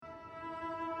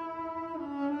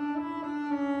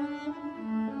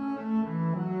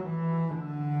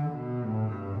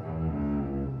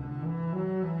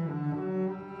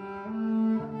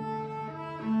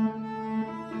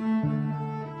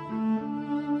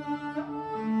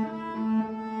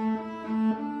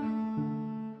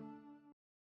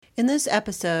In this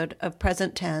episode of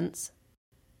Present Tense,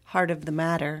 Heart of the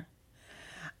Matter,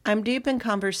 I'm deep in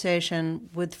conversation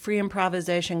with free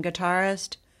improvisation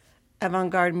guitarist,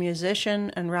 avant-garde musician,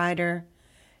 and writer,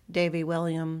 Davy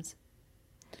Williams.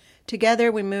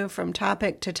 Together we move from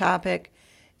topic to topic,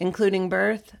 including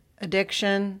birth,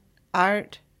 addiction,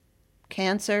 art,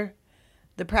 cancer,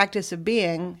 the practice of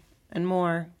being, and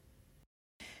more.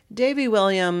 Davy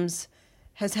Williams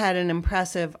has had an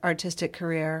impressive artistic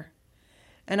career,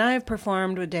 and I have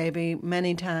performed with Davy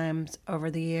many times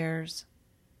over the years.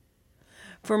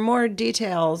 For more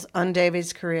details on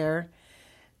Davy's career,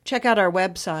 check out our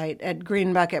website at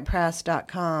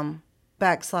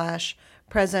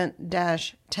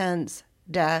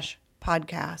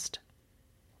greenbucketpress.com/present-tense-podcast.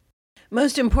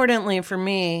 Most importantly for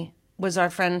me was our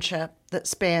friendship that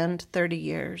spanned 30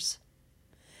 years.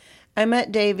 I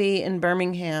met Davy in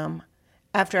Birmingham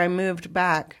after I moved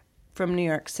back from New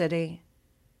York City.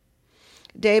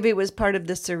 Davy was part of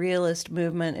the Surrealist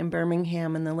movement in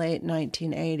Birmingham in the late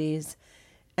 1980s,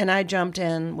 and I jumped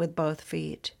in with both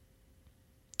feet.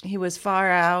 He was far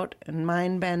out and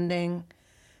mind-bending,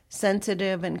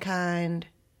 sensitive and kind,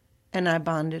 and I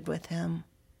bonded with him.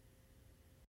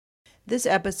 This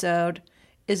episode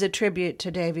is a tribute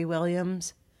to Davy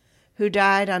Williams, who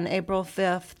died on April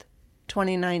 5th,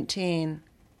 2019.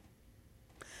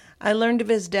 I learned of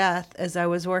his death as I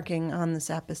was working on this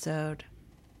episode.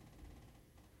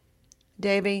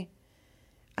 Davy,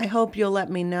 I hope you'll let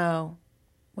me know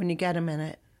when you get a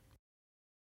minute.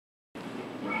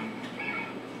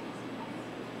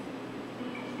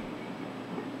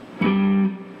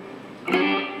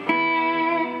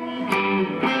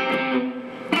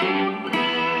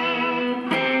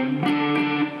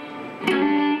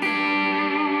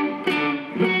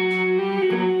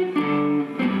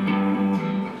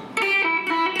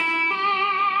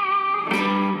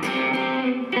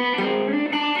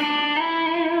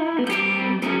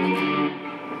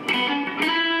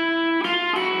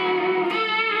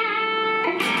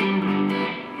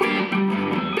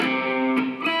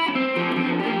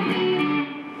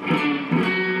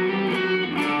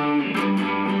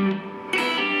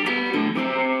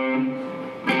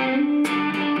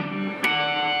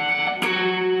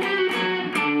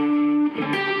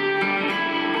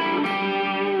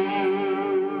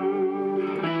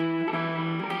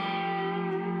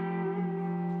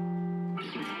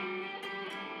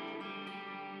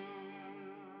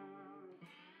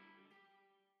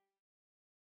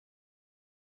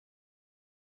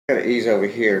 I gotta ease over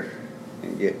here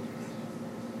and get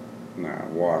my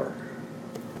water.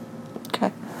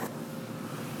 Okay.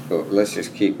 So let's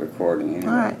just keep recording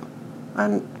anyway. All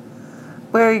right.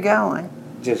 Where are you going?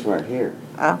 Just right here.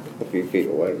 Oh. A few feet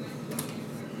away.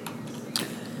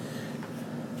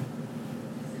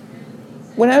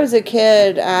 When I was a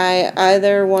kid, I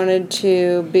either wanted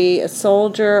to be a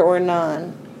soldier or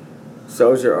nun.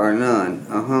 Soldier or none.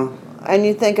 Uh-huh. And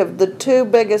you think of the two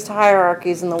biggest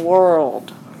hierarchies in the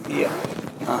world. Yeah.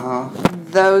 Uh-huh.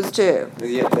 Those two.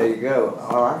 Yeah, there you go.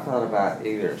 Oh, I thought about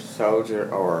either soldier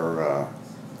or,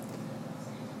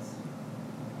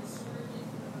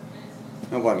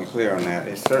 I wasn't clear on that.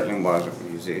 It certainly wasn't a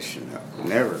musician. I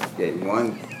never gave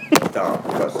one thought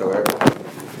whatsoever to a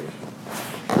musician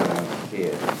when I was a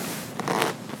kid.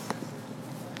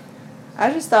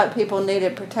 I just thought people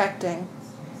needed protecting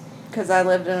because I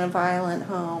lived in a violent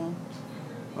home.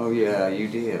 Oh, yeah, you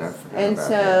did. I forgot And about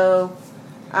so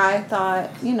I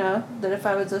thought, that if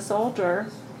I was a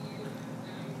soldier,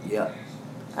 that. Yeah.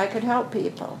 I could help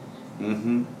people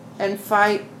Mm-hmm. and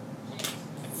fight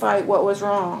what was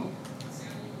wrong.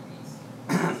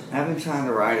 I've been trying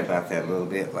to write about that a little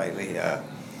bit lately.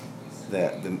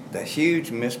 The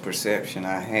huge misperception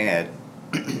I had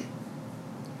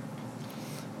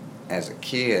as a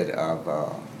kid of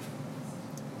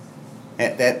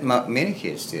that many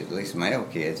kids did, at least male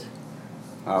kids,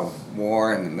 of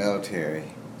war and the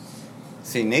military.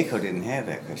 See, Nico didn't have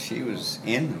that because she was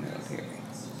in the military.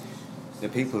 The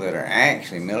people that are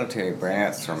actually military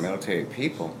brats or military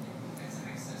people,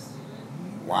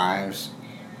 wives,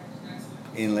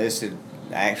 enlisted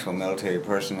actual military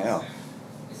personnel,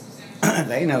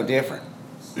 they know different.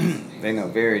 They know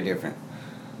very different.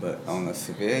 But on the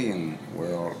civilian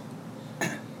world,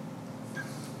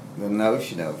 the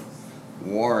notion of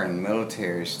war and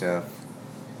military stuff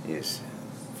is,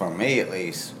 for me at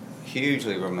least,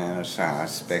 hugely romanticized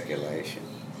speculation.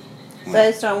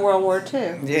 Based on World War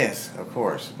II. Yes, of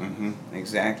course. Mm-hmm.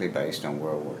 Exactly based on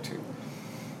World War II.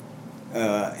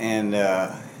 And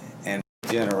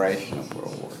generation of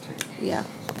World War II. Yeah.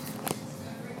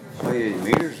 Well, your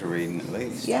meters are reading at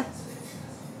least. Yeah.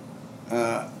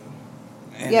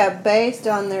 Based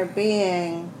on there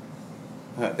being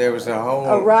There was a whole...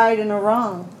 A right and a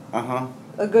wrong. Uh-huh.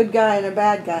 A good guy and a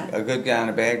bad guy. A good guy and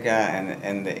a bad guy,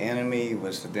 and the enemy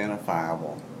was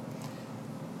identifiable.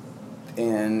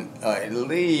 And at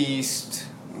least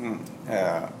in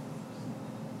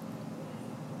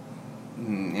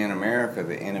America,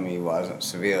 the enemy wasn't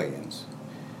civilians.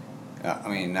 I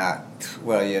mean, not...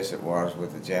 Well, yes, it was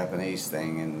with the Japanese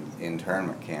thing in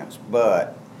internment camps,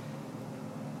 but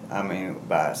I mean,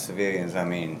 by civilians, I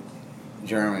mean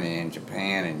Germany and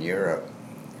Japan and Europe,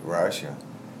 Russia,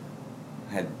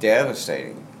 had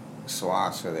devastating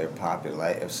swaths of their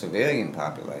of civilian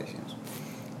populations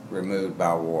removed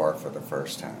by war for the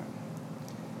first time.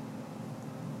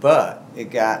 But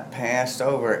it got passed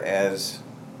over as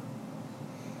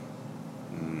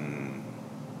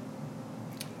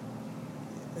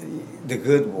the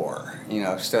good war,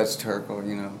 Studs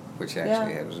Terkel, which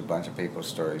actually was a bunch of people's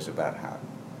stories about how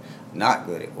not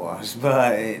good it was,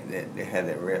 but it had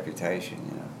that reputation,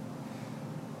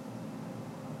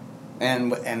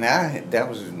 And that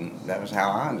was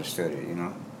how I understood it,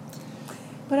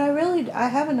 But I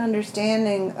have an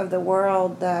understanding of the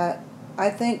world that I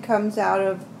think comes out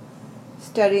of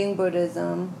studying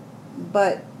Buddhism,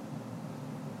 but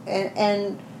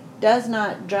and does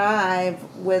not jive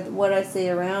with what I see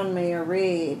around me or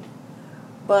read,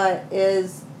 but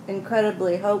is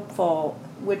incredibly hopeful,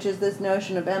 which is this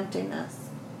notion of emptiness.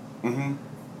 Mm-hmm.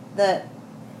 That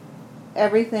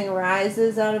everything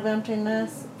rises out of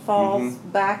emptiness, falls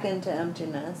back into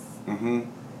emptiness. Mm-hmm.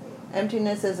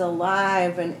 Emptiness is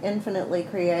alive and infinitely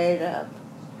creative.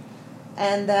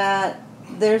 And that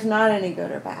there's not any good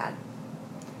or bad.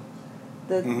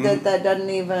 That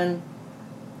doesn't even...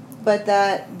 But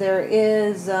that there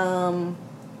is there's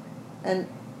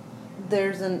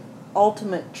an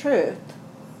ultimate truth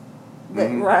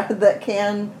that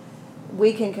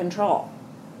we can control,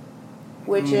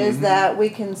 which is that we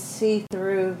can see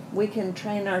through. We can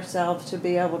train ourselves to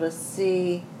be able to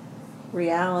see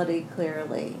reality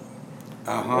clearly,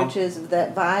 which is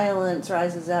that violence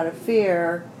rises out of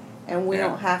fear, and we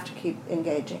don't have to keep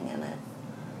engaging in it.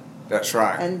 That's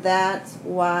right. And that's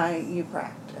why you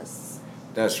practice.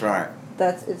 That's right.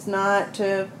 It's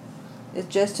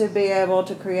just to be able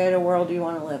to create a world you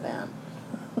want to live in.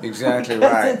 Exactly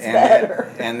right. It's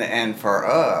better. And for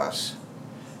us,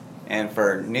 and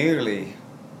for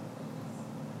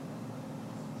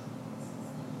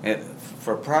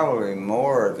for probably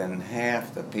more than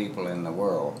half the people in the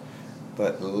world,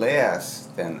 but less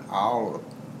than all the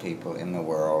people in the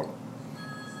world,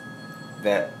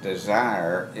 that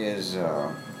desire is...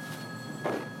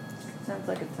 Sounds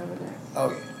like it's over there.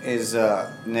 Is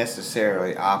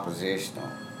necessarily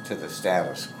oppositional to the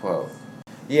status quo.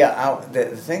 Yeah,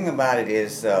 the thing about it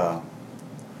is,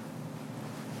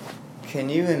 can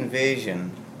you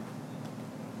envision,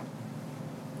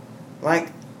 like,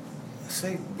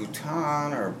 say,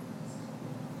 Bhutan, or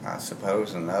I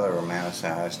suppose another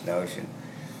romanticized notion,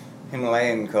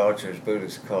 Himalayan cultures,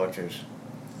 Buddhist cultures,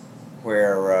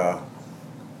 where,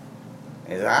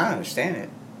 as I understand it,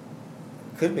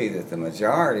 could be that the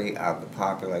majority of the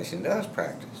population does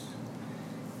practice,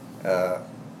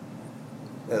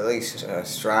 at least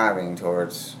striving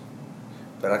towards,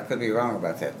 but I could be wrong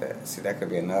about that. That could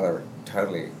be another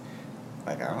totally,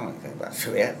 I don't know anything about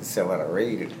Tibet, so what I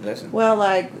read and listen. Well,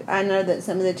 I know that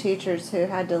some of the teachers who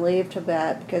had to leave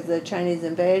Tibet because of the Chinese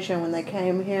invasion, when they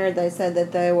came here, they said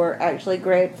that they were actually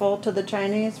grateful to the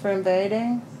Chinese for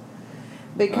invading,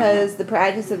 because the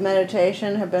practice of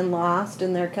meditation had been lost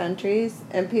in their countries,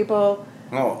 and people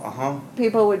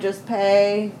would just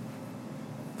pay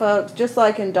folks, just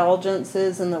like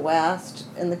indulgences in the West,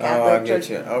 in the Catholic Church.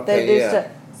 You. Okay, they do stuff.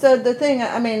 So the thing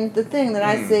that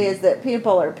I see is that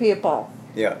people are people.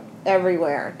 Yeah.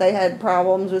 Everywhere. They had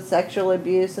problems with sexual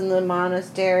abuse in the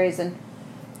monasteries, and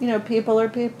people are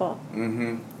people.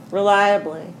 Mm-hmm.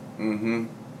 Reliably. Mm-hmm.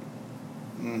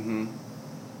 Mm-hmm.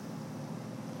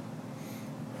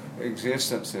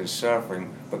 Existence is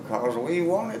suffering because we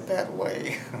want it that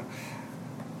way.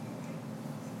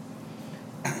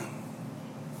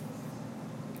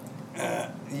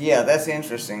 Yeah, that's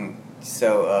interesting.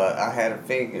 So I had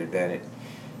figured that it,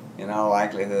 in all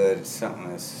likelihood, it's something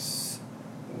that's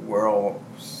world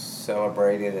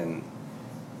celebrated and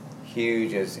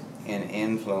huge as in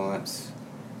influence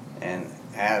and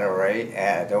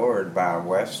adored by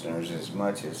Westerners as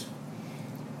much as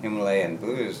Himalayan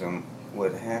Buddhism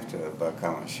would have to have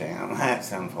become a sham at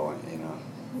some point,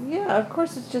 Yeah, of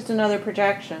course it's just another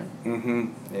projection. Mm-hmm.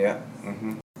 Yeah.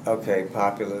 Mm-hmm. Okay,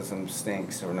 populism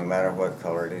stinks, or no matter what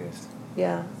color it is.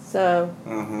 Yeah, so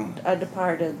I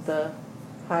departed the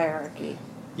hierarchy.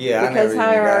 Yeah, I Because never even got.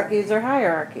 hierarchies are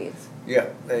hierarchies. Yeah,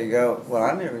 there you go. Well,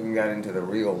 I never even got into the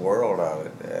real world of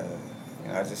it.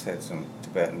 I just had some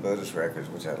Tibetan Buddhist records,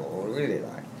 which I really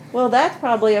like. Well, that's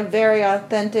probably a very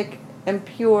authentic and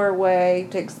pure way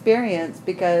to experience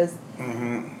because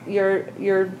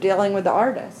you're dealing with the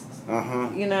artists.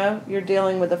 You know, you're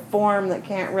dealing with a form that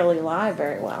can't really lie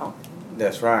very well.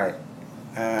 That's right.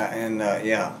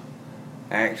 Yeah,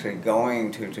 actually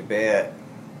going to Tibet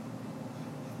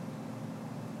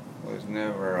was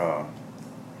never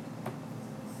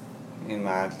in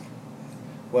my.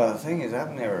 Well, the thing is,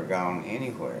 I've never gone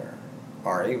anywhere,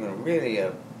 or even really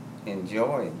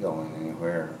enjoyed going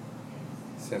anywhere.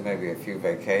 Except maybe a few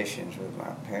vacations with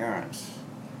my parents.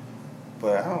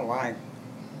 But I don't like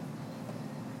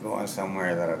going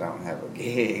somewhere that I don't have a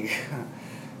gig.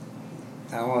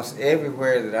 Almost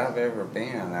everywhere that I've ever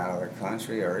been out of the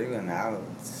country or even out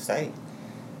of the state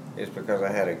is because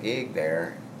I had a gig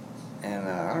there, and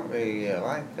I don't really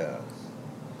like,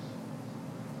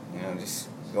 just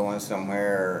going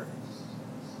somewhere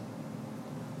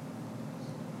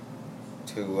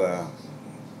to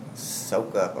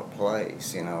soak up a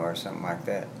place, or something like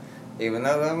that. Even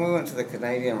though when we went to the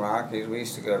Canadian Rockies, we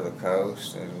used to go to the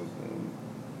coast and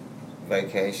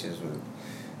vacations with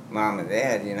Mom and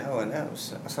Dad, and I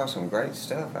saw some great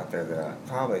stuff out there that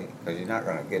because you're not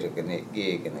going to get a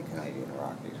gig in the Canadian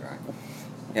Rockies, right?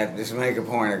 You have to just make a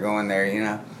point of going there,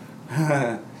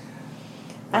 I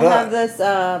have this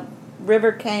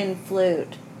river cane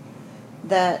flute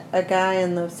that a guy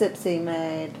in the Sipsey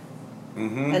made.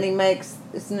 And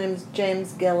his name's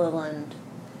James Gilliland.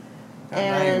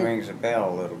 That name rings a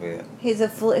bell a little bit. He's a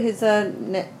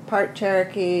part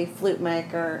Cherokee flute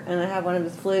maker, and I have one of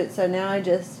his flutes. So now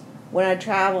when I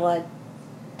travel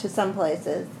to some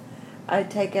places, I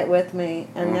take it with me,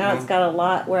 and now it's got a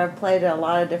lot where I've played at a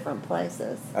lot of different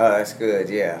places. Oh, that's good,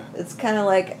 yeah. It's kind of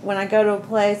like when I go to a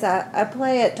place, I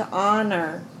play it to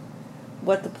honor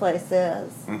what the place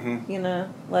is,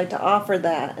 like to offer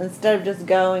that instead of just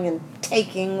going and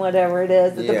taking whatever it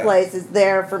is that the place is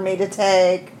there for me to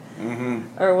take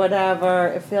or whatever.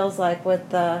 It feels like with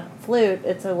the flute,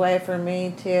 it's a way for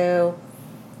me to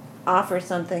offer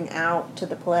something out to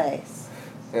the place.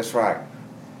 That's right,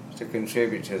 to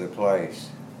contribute to the place.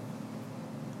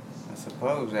 I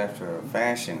suppose after a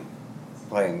fashion,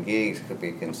 playing gigs could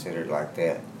be considered like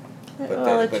that.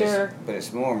 But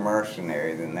it's more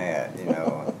mercenary than that,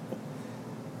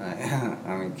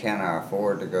 I mean, can I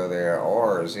afford to go there,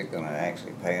 or is it going to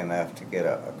actually pay enough to get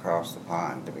across the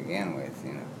pond to begin with,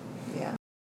 Yeah.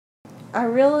 I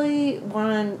really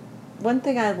one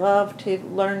thing I love to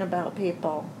learn about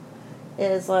people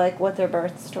is like what their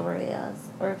birth story is,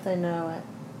 or if they know it.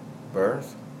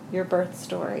 Birth? Your birth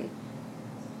story.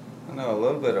 I know a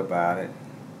little bit about it.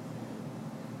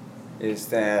 Is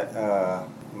that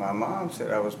my mom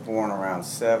said I was born around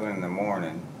 7 in the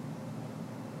morning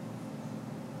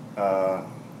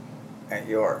at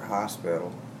York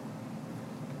Hospital,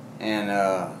 and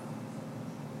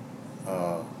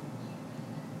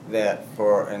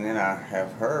and then I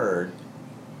have heard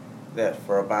that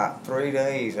for about 3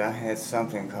 days I had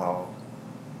something called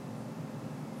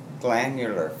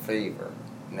glandular fever.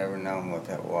 Never known what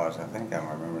that was. I think I'm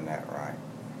remembering that right.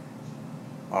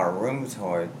 Or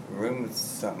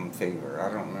something fever. I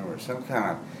don't remember. Some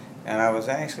kind of, and I was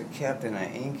actually kept in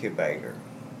an incubator,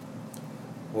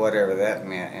 whatever that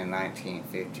meant, in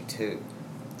 1952.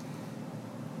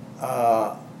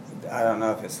 I don't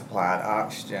know if it supplied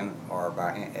oxygen or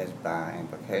by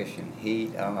implication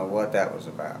heat. I don't know what that was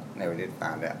about. Never did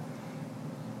find out.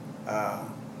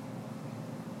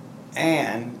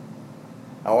 And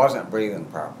I wasn't breathing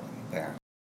properly there.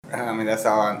 I mean, that's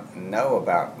all I know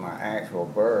about my actual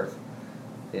birth,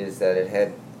 is that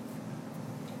it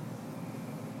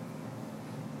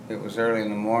was early in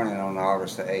the morning on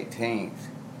August the 18th,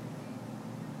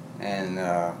 and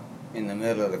in the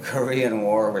middle of the Korean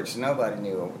War, which nobody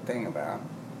knew a thing about.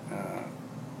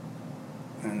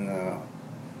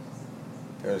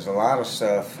 There's a lot of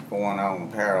stuff going on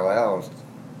parallels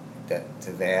to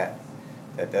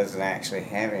that doesn't actually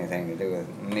have anything to do with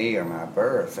me or my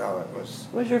birth. All it was.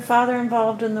 Was your father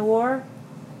involved in the war?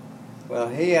 Well,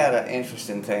 he had an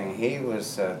interesting thing. He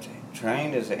was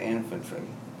trained as an infantry,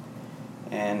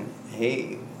 and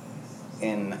he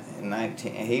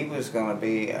was going to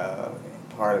be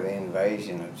part of the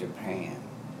invasion of Japan,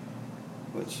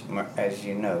 which, as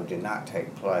you know, did not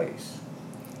take place.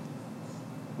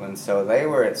 So they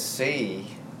were at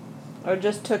sea. Or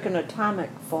just took an atomic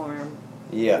form.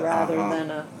 Yeah, rather than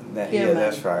a human. Yeah,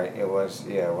 that's right. It was.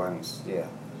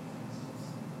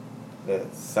 The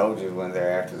soldiers went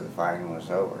there after the fighting was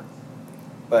over,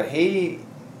 but he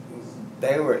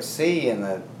they were at sea and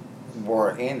the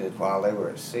war ended while they were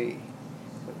at sea.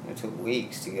 It took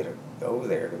weeks to get over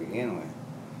there to begin with.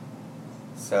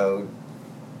 So,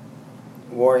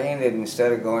 war ended.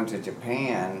 Instead of going to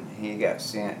Japan, he got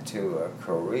sent to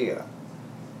Korea,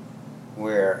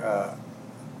 where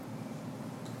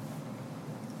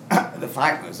the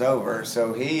fight was over.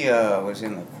 So he was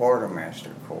in the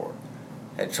quartermaster corps,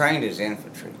 had trained his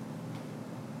infantry,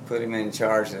 put him in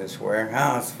charge of this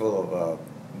warehouse full of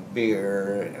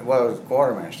beer. Well, it was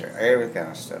quartermaster, every kind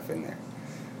of stuff in there,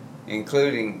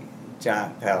 including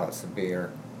giant pallets of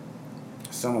beer,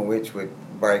 some of which would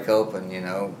break open,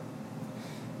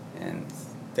 and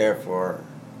therefore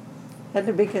had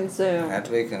to be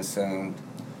consumed.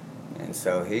 And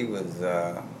so he was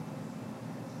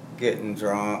getting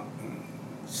drunk and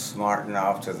smarting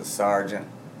off to the sergeant.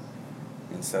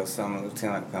 And so some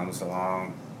lieutenant comes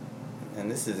along, and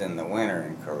this is in the winter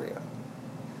in Korea,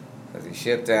 because he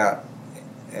shipped out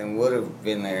and would have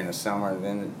been there in the summer, and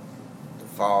then the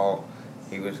fall,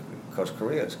 because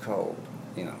Korea is cold,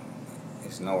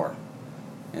 it's north.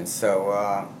 And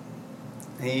so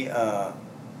he got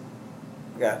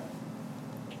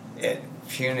at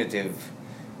punitive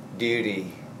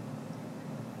duty,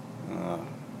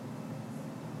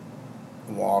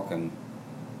 walking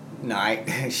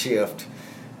night shift,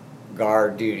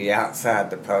 guard duty outside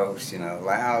the post,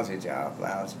 lousy job.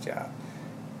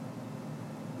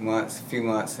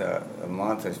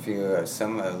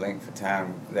 Some of the length of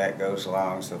time that goes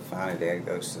along, so finally Dad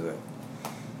goes to the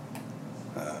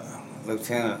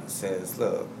lieutenant and says,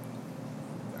 "Look,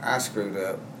 I screwed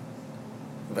up,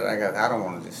 but I don't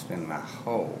want to just spend my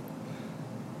whole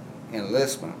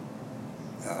enlistment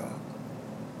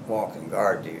walking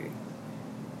guard duty."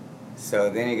 So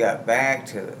then he got back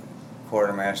to the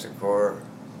quartermaster corps,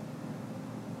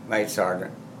 made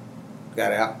sergeant,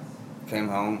 got out, came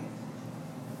home,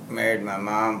 married my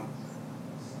mom,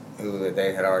 who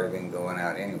they had already been going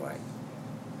out anyway.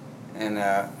 And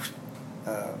there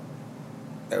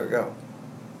we go.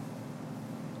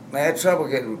 They had trouble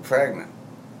getting pregnant,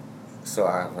 so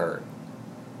I've heard.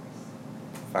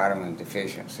 Vitamin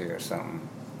deficiency or something.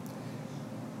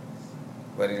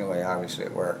 But anyway, obviously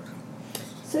it worked.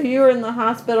 So you were in the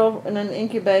hospital in an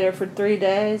incubator for 3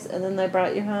 days, and then they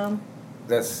brought you home?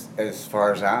 That's, as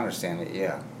far as I understand it,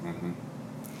 yeah. Mm-hmm.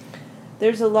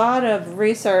 There's a lot of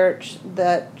research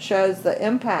that shows the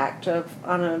impact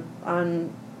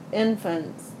on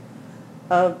infants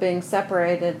of being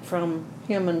separated from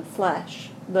human flesh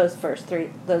those first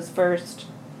days.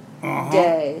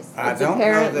 It's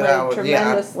apparently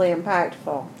tremendously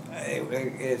impactful.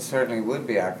 It certainly would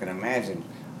be, I can imagine.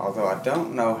 Although I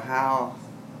don't know how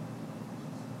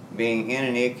being in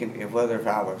an incubator, whether if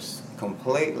I was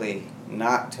completely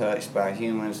not touched by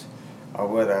humans or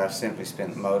whether I simply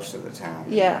spent most of the time.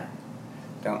 Yeah.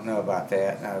 Don't know about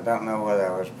that. I don't know whether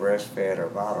I was breastfed or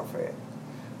bottle fed.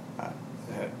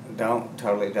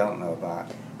 Totally don't know about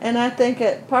it. And I think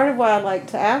part of why I like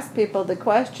to ask people the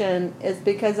question is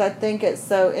because I think it's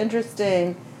so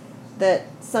interesting that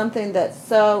something that's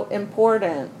so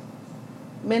important,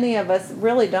 many of us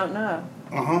really don't know.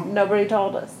 Nobody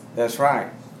told us. That's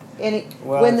right.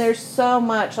 When there's so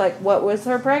much, like, what was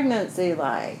her pregnancy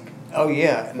like? Oh,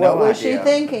 yeah. What was she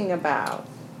thinking about?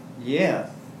 Yeah.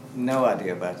 No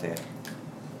idea about that.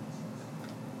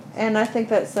 And I think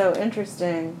that's so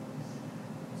interesting.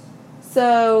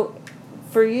 So,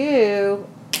 for you,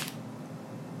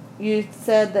 you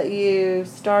said that you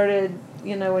started,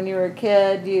 when you were a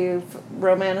kid, you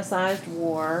romanticized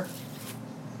war.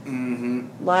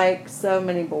 Mm-hmm. Like so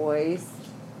many boys,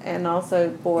 and also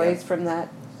boys from that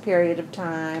period of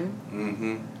time.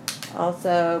 Mm-hmm.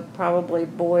 Also, probably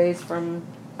boys from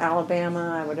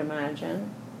Alabama, I would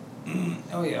imagine.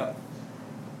 Oh, yeah.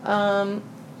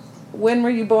 When were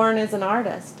you born as an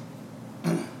artist?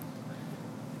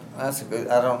 That's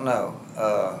I don't know.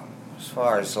 As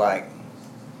far as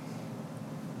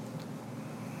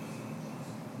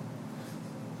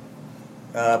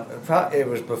it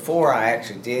was before I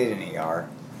actually did any art.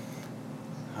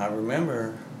 I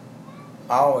remember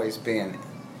always being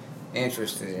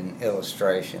interested in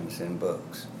illustrations in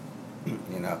books,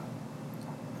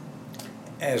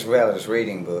 as well as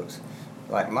reading books.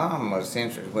 Like Mom was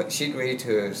interested. She'd read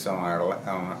to us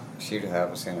she'd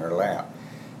have us in her lap,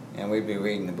 and we'd be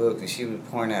reading the book, and she would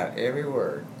point out every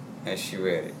word as she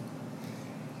read it.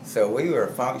 So we were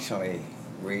functionally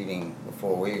reading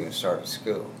before we even started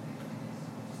school.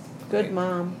 Good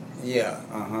mom. Yeah,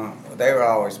 They were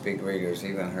always big readers,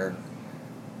 even her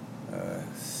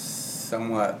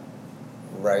somewhat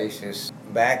racist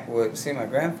backwoods. See, my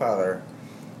grandfather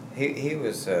he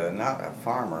was not a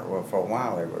farmer. Well, for a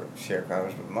while they were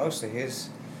sharecroppers, but most of his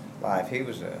life he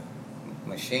was a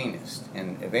machinist,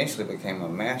 and eventually became a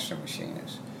master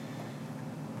machinist,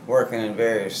 working in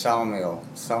various sawmill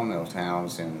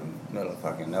towns in the middle of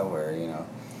fucking nowhere, you know,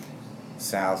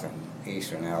 south and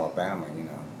eastern Alabama, you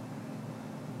know.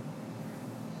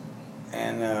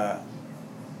 And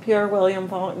Pure William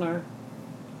Faulkner.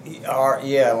 or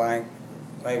yeah, like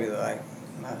maybe like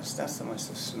not so much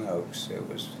the Snopes.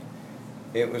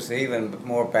 It was even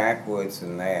more backwoods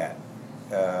than that.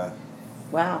 Uh,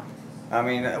 Wow. I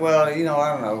mean, well, you know,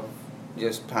 I don't know,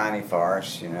 just piney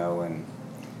forest, you know, and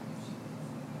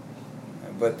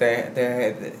but there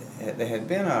had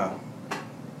been a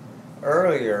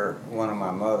earlier one on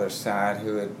my mother's side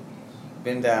who had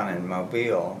been down in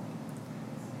Mobile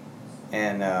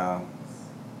and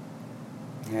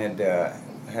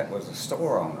was a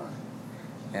store owner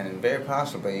and very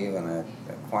possibly even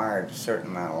acquired a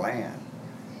certain amount of land.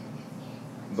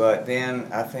 But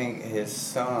then I think his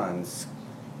sons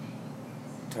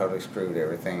totally screwed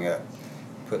everything up,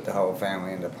 put the whole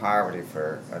family into poverty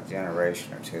for a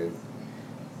generation or two.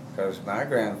 Because my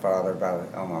grandfather,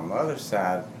 on my mother's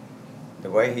side, the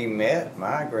way he met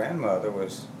my grandmother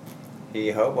was he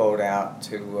hoboed out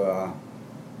to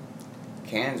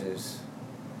Kansas,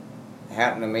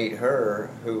 happened to meet her,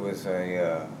 who was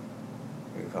a,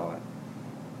 what do you call it,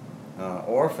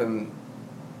 orphan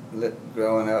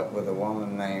growing up with a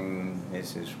woman named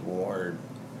Mrs. Ward.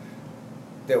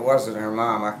 That wasn't her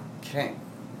mom. I can't.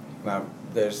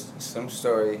 There's some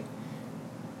story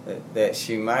that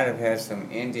she might have had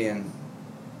some Indian,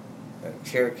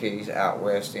 Cherokees out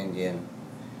west Indian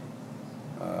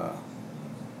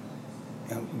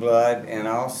blood, and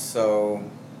also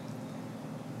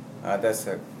that's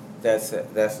an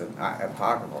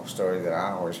apocryphal story that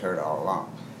I always heard all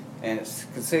along, and it's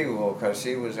conceivable because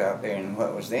she was out there in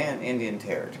what was then Indian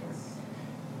territory.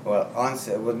 Well,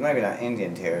 maybe not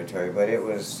Indian territory, but it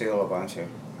was still a bunch of,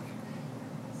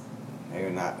 maybe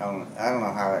not, I don't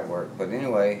know how that worked, but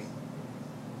anyway,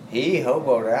 he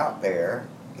hoboed out there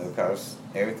because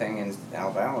everything in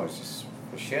Alabama was just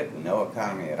for shit, no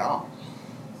economy at all.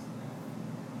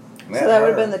 So that would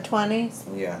have been the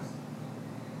 20s? Yeah.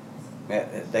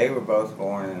 They were both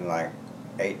born in like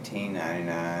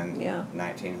 1899, yeah.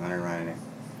 1900, right there.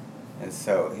 And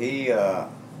so he,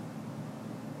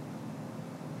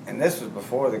 and this was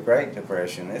before the Great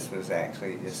Depression. This was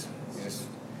actually just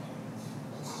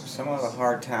some of the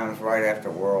hard times right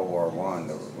after World War I.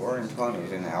 The Roaring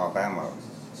Twenties in Alabama,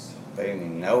 they didn't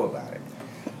even know about it.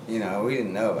 You know, we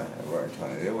didn't know about the Roaring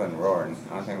Twenties. It wasn't roaring.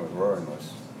 The only thing that was roaring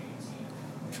was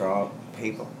Trump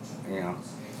people, you know.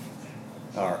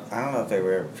 Or I don't know if they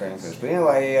were ever drinkers. But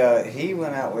anyway, he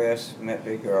went out west, met a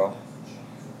big girl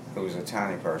who was a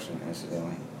tiny person,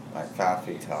 incidentally, like 5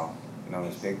 feet tall, known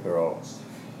as Big Girl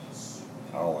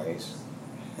always,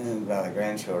 and by the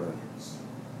grandchildren,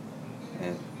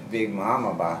 and Big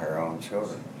Mama by her own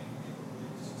children.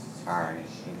 Irony,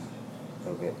 you know, a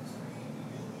little bit.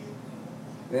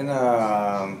 Then,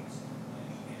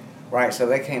 right, so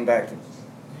they came back to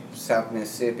South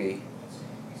Mississippi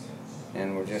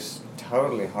and were just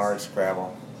totally hard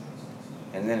scrabble.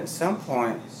 And then at some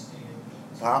point,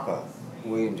 Papa,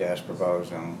 William Jasper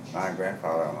Bozo, my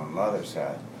grandfather on my mother's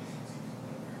side,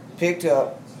 picked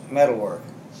up metalwork,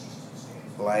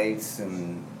 lathes,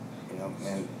 and you know,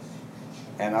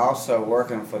 and also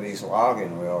working for these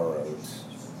logging railroads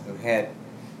who had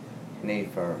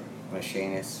need for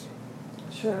machinists,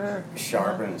 sure,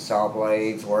 sharpening saw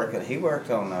blades, working. He worked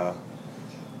on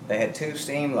they had 2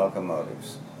 steam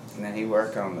locomotives, and then he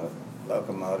worked on the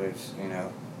locomotives. You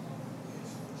know,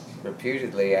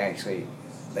 reputedly, actually,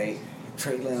 a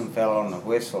tree limb fell on the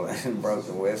whistle and broke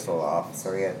the whistle off.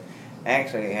 So he had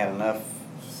enough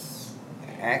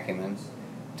acumen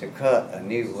to cut a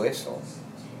new whistle,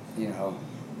 you know,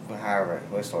 however a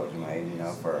whistle was made, you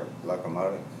know, for a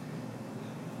locomotive.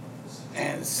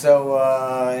 And so,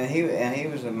 and he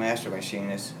was a master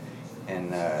machinist. And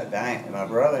my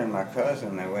brother and my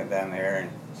cousin, they went down there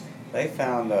and they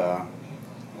found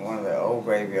one of the old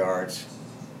graveyards.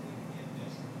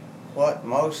 What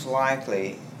most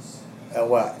likely,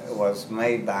 what was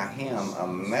made by him, a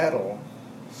metal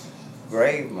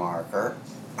grave marker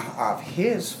of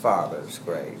his father's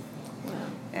grave. Wow.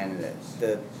 And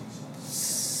the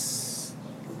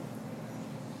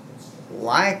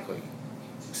likely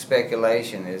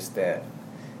speculation is that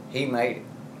he made it,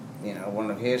 you know,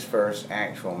 one of his first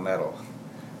actual metal,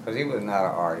 because he was not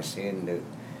an artist, he didn't do,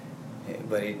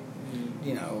 but he,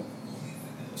 you know,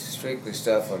 strictly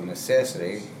stuff of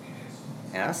necessity.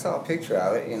 And I saw a picture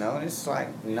of it, you know, and it's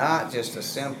like not just a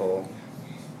simple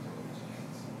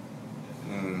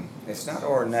It's not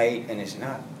ornate and it's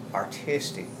not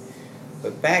artistic.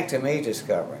 But back to me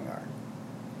discovering art.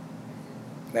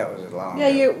 That was a long. Yeah,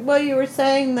 you were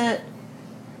saying that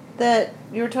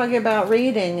you were talking about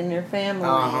reading in your family,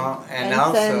 and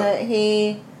also saying that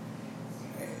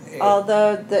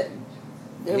although that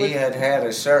he had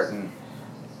a certain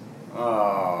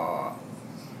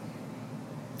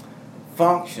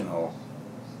functional,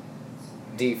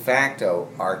 de facto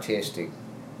artistic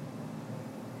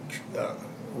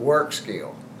work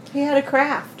skill. He had a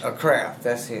craft. A craft,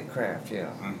 that's it, craft,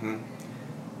 yeah.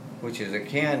 Which is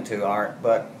akin to art,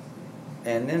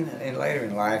 and then later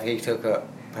in life he took up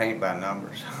paint by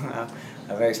numbers.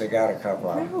 I've actually got a couple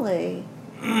of them. Really?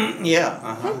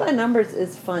 Yeah. Paint by numbers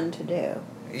is fun to do.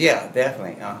 Yeah,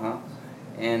 definitely.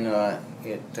 And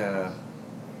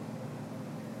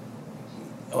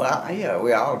well, yeah,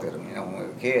 we all did them, when we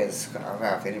were kids. I don't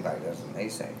know if anybody does them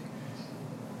these days.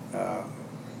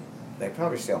 They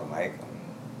probably still make them.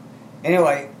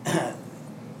 Anyway,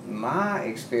 my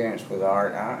experience with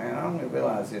art, and I only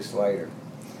realized this later,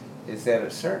 is that at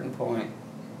a certain point,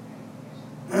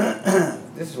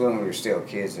 this is when we were still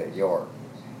kids at York,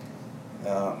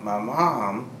 my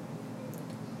mom,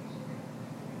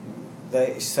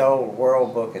 they sold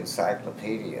World Book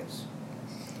encyclopedias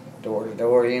door to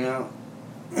door,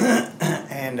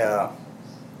 and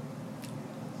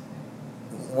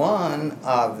one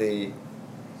of the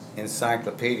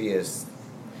encyclopedias,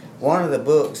 one of the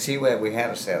books, we had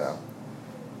a set up,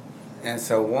 and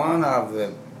so one of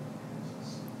the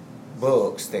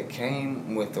books that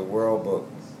came with the World Book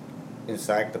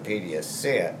encyclopedia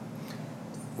set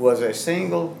was a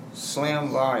single slim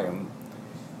volume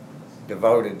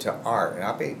devoted to art.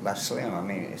 And by slim, I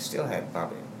mean it still had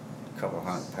probably a couple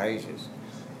hundred pages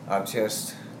of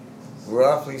just,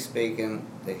 roughly speaking,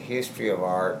 the history of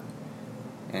art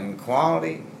and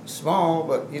quality, small,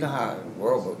 but you know how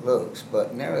World Book looks,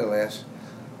 but nevertheless,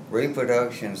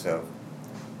 reproductions of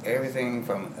everything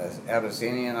from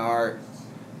Abyssinian art,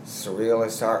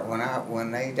 surrealist art.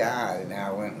 When they died, and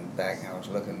I went back and I was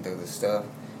looking through the stuff,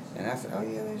 and I said, oh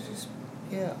yeah, there's just,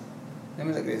 yeah, let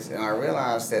me look at this. And I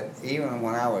realized that even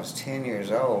when I was 10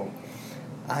 years old,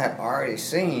 I had already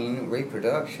seen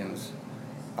reproductions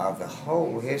of the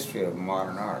whole history of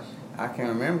modern art. I can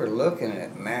remember looking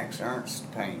at Max Ernst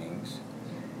paintings.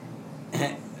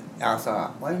 I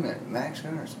thought, wait a minute, Max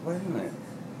Ernst, wait a minute.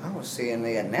 I was seeing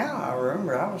now I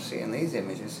remember I was seeing these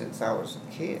images since I was a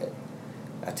kid,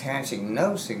 attaching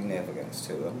no significance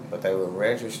to them, but they were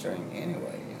registering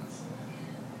anyway.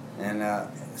 And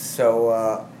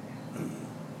so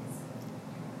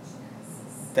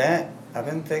that, I've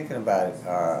been thinking about it,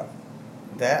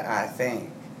 that I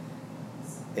think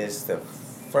is the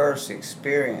first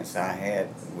experience I had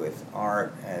with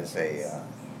art as a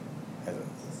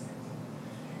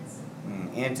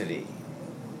entity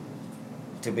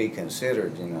to be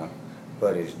considered,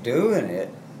 but as doing it,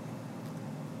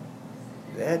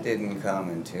 that didn't come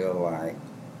until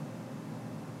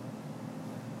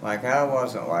like I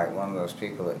wasn't like one of those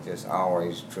people that just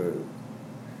always drew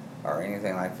or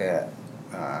anything like that.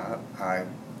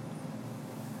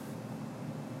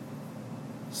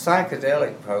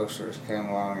 Psychedelic posters came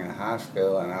along in high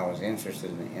school, and I was interested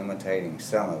in imitating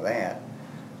some of that,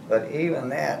 but even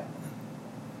that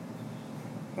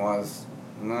was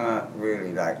not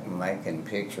really like making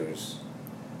pictures.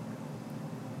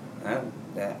 I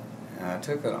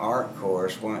took an art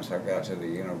course once I got to the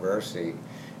university,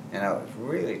 and I was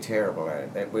really terrible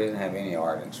at it. We didn't have any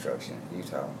art instruction at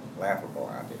Utah. Laughable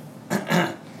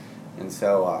idea. And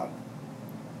so,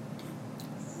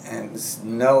 and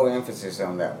no emphasis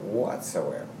on that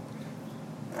whatsoever.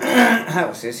 That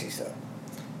was sissy stuff.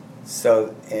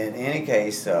 So, in any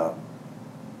case,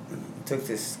 took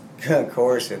this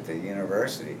course at the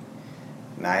university,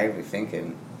 naively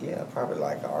thinking, yeah, I probably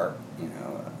like art, and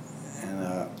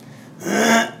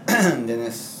then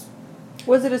this.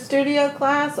 Was it a studio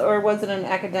class or was it an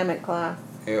academic class?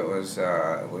 It was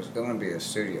going to be a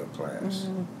studio class,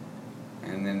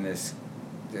 and then this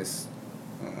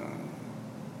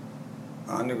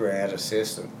undergrad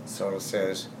assistant sort of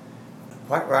says,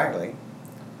 quite rightly,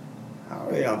 I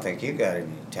really don't think you got any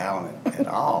talent at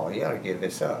all. You ought to give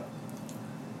this up.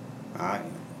 I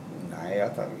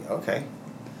thought, okay.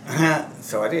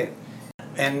 So I did.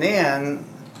 And then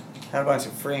had a bunch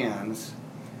of friends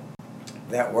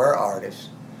that were artists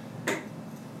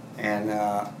and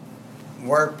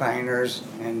were painters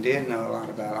and did know a lot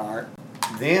about art.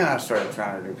 Then I started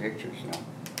trying to do pictures,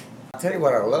 I'll tell you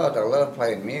what I loved. I loved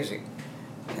playing music.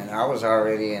 And I was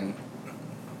already in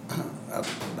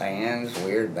bands,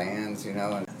 weird bands, and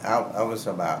I was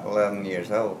about 11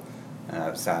 years old, and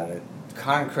I decided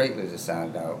concretely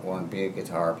decided I wanted to be a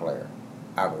guitar player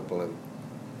out of the blue.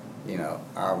 You know,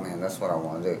 oh man, that's what I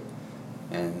want to do.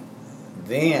 And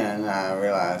then I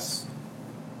realized,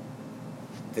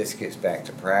 this gets back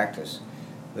to practice,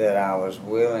 that I was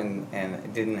willing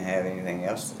and didn't have anything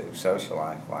else to do social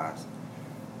life wise.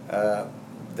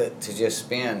 That to just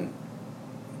spend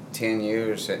 10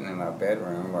 years sitting in my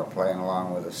bedroom or playing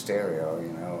along with a stereo,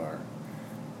 you know, or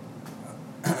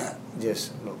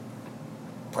just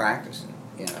practicing,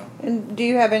 you know. And do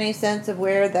you have any sense of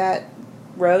where that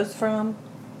rose from?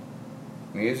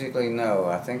 Musically, no.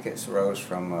 I think it's rose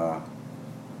from,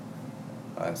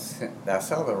 I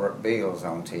saw the Beatles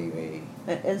on TV.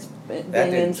 It's That being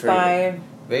didn't inspired.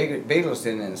 Beatles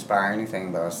didn't inspire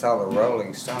anything, but I saw the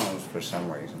Rolling Stones for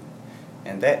some reason.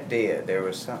 And that did. There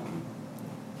was something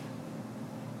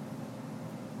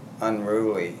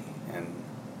unruly, and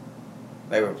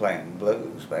they were playing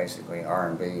blues, basically,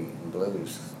 R&B and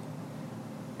blues.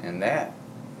 And that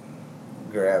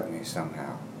grabbed me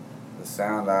somehow. The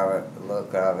sound of it, the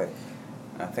look of it.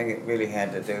 I think it really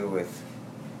had to do with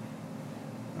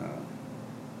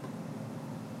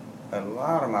a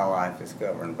lot of my life is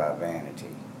governed by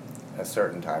vanity, a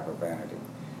certain type of vanity.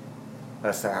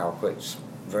 That's how I quit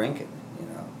drinking, you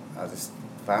know. I just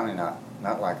finally not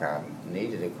like I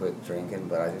needed to quit drinking,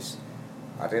 but I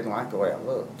didn't like the way I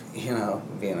looked, you know,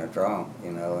 being a drunk,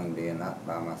 you know, and being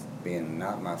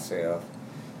not myself,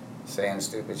 saying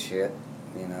stupid shit,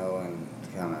 you know, and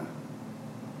kind of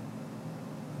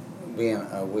being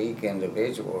a weak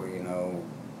individual, you know.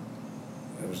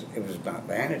 It was about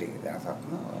vanity. I thought,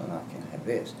 no, I can't have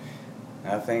this.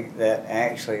 And I think that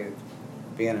actually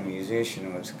being a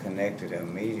musician was connected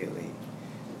immediately,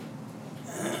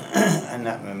 and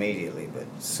not immediately, but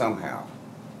somehow,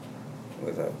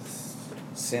 with a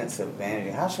sense of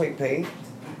vanity. How sweet, Pete?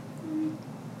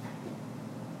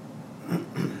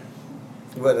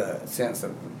 With a sense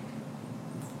of,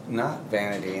 not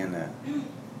vanity in a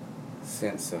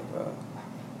sense of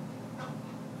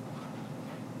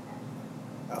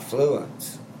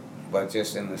affluence, but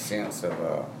just in the sense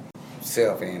of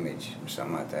self-image or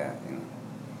something like that, you know.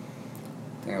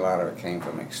 I think a lot of it came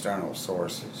from external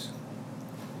sources.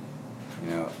 You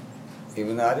know,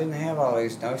 even though I didn't have all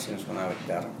these notions when I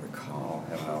don't recall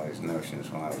having all these notions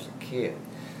when I was a kid,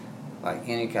 like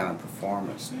any kind of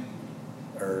performance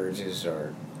urges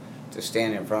or to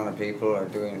stand in front of people or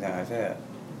do anything like that.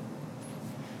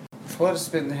 What's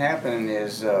been happening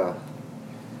is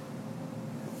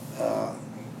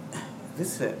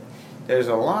there's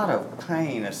a lot of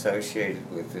pain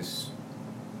associated with this.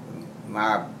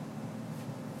 For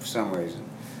some reason,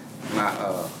 my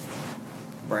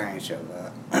branch of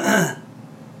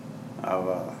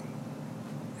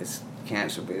this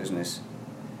cancer business,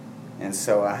 and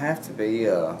so I have to be.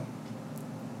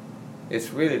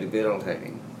 It's really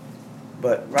debilitating,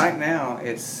 but right now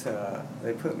it's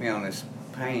they put me on this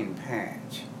pain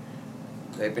patch.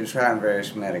 They've been trying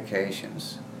various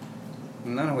medications,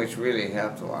 none of which really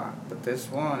helped a lot. But this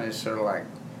one is sort of like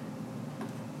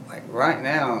right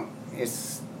now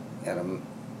it's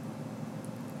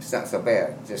it's not so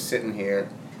bad. Just sitting here,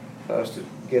 if I was to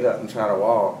get up and try to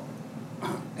walk,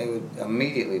 it would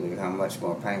immediately become much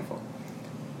more painful.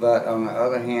 But on the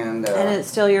other hand, and it's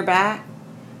still your back?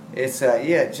 It's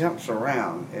it jumps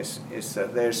around. It's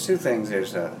there's two things.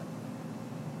 There's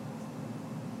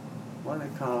what do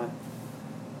they call it?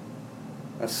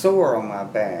 A sore on my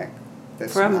back.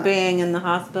 From being in the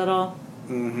hospital?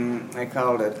 Mm-hmm. They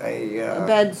called it a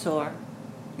bed sore.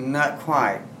 Not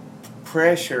quite.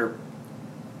 Pressure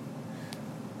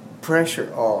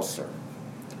ulcer,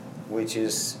 which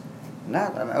is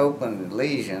not an open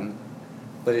lesion,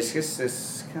 but it's just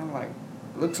this kind of like,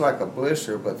 looks like a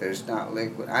blister, but there's not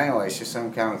liquid. Anyway, it's just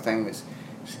some kind of thing that's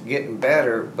getting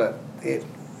better, but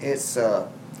it's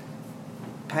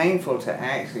painful to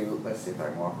actually, let's see if I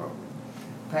can walk over.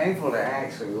 Painful to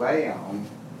actually lay on,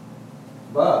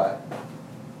 but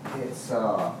it's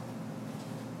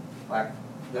like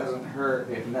doesn't hurt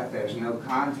if there's no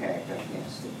contact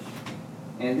against it.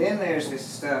 And then there's this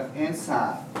stuff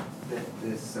inside that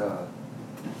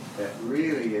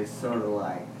really is sort of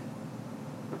like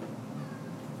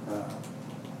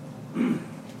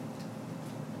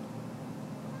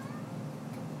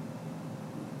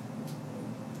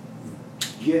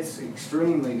gets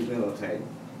extremely debilitating.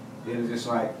 It'll just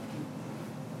like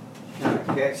kind of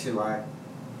catch you like,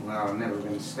 well, I've never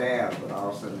been stabbed, but all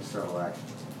of a sudden it's sort of like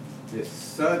this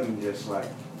sudden, just like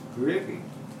gripping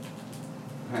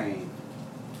pain.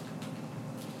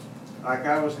 Like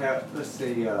I was having, let's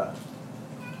see, and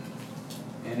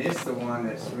it's the one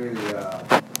that's really, all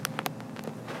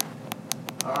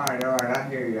right, I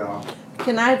hear y'all.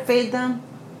 Can I feed them?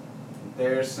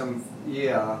 There's some,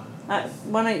 yeah.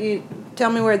 Why don't you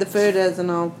tell me where the food is and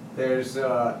I'll... There's,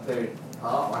 oh,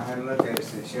 I hadn't looked at it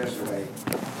since yesterday.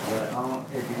 But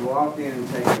if you walk in and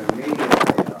take it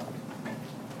immediately up,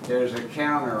 there's a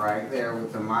counter right there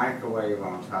with the microwave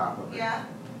on top of it. Yeah.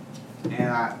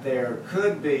 And there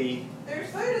could be...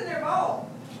 There's food in their bowl.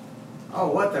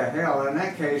 Oh, what the hell? In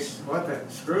that case,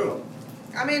 screw them.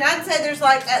 I mean, I'd say there's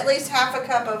like at least half a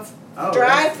cup of Oh,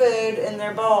 dry food in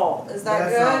their bowl. Is that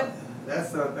good?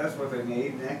 That's what they need.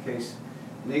 In that case,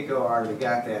 Nico already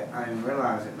got that. I didn't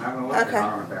realize it. And I'm going to look Okay. at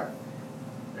Harm about it.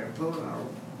 They're pulling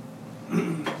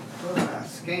a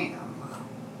scam.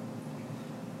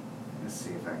 Let's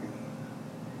see if I can.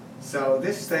 So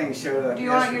this thing showed up. Do you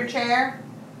want your chair?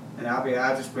 And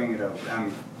I'll just bring it over.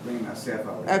 I'm bringing myself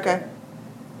over. Okay.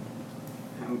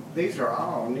 And these are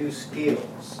all new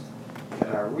skills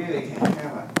that I really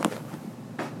haven't.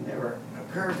 Never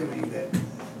occurred to me that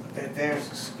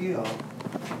there's a skill.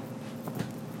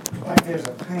 Like there's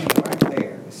a pain right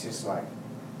there. It's just like.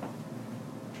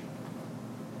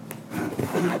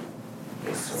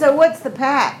 So what's the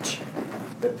patch?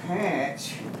 The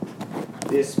patch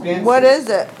dispenses. What is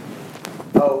it?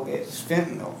 Oh, it's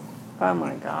fentanyl. Oh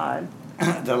my God.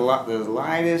 The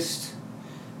lightest,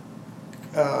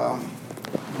 what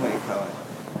do you call it?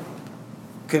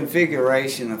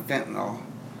 Configuration of fentanyl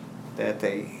that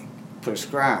they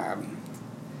prescribe.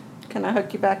 Can I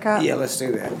hook you back up? Yeah, let's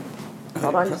do that.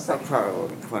 Hold on just a second.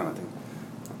 Probably, what am I doing?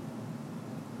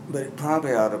 But it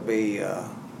probably ought to be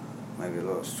maybe a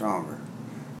little stronger.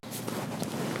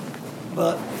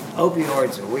 But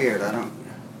opioids are weird. I don't.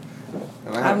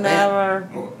 I had a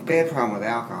bad problem with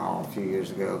alcohol a few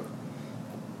years ago,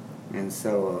 and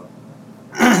so.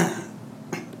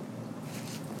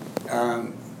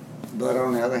 But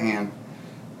on the other hand,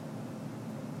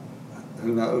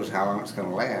 who knows how long it's going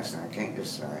to last? I can't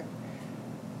just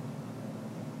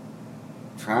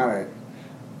try to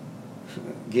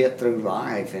get through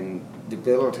life in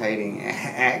debilitating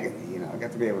agony. You know, I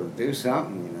got to be able to do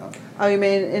something. You know. Oh, you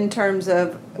mean in terms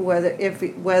of whether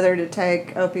to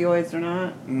take opioids or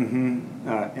not?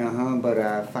 Mm-hmm.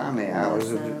 But finally, I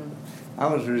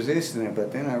was resisting it.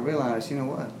 But then I realized, you know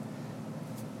what?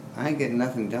 I ain't getting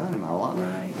nothing done in my life.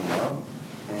 Right. You know.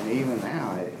 And even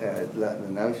now, the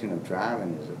notion of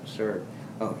driving is absurd.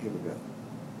 Oh, here we go.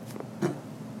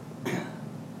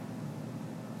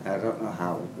 I don't know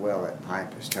how well that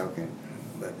pipe is toking,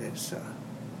 but it's.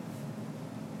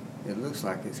 It looks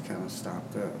like it's kind of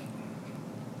stopped up.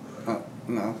 Oh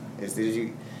no!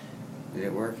 Did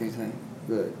it work? Anything?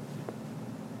 Good.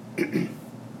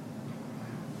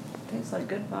 Tastes like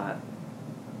good pot.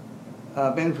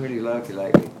 I've been pretty lucky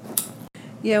lately.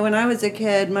 Yeah, when I was a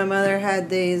kid, my mother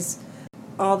had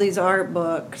all these art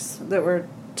books that were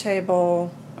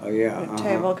table. Oh yeah.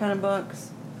 Table kind of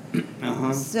books.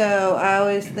 Uh-huh. So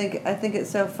I think it's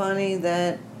so funny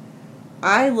that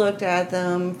I looked at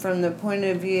them from the point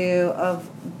of view of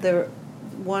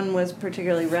one was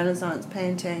particularly Renaissance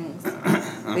paintings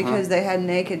because they had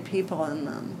naked people in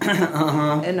them.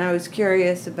 And I was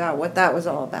curious about what that was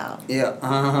all about. Yeah.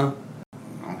 I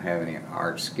don't have any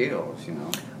art skills, you know.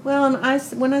 Well, and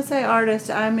when I say artist,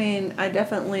 I mean I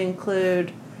definitely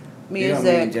include music.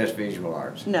 You don't mean just visual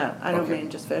arts? No, I don't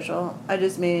mean just visual. I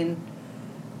just mean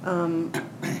a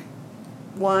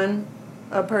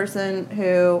person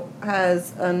who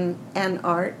has an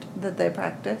art that they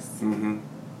practice. Mm-hmm.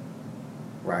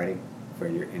 Writing,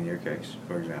 in your case,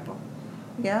 for example.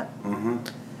 Yeah. Mm-hmm.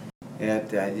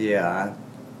 Yeah.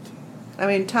 I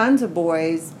mean, tons of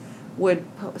boys would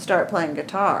start playing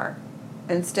guitar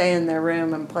and stay in their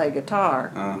room and play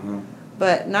guitar.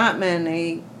 But not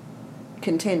many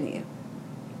continue.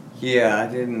 Yeah, I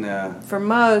didn't... For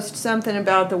most, something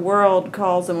about the world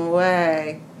calls them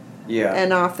away. Yeah.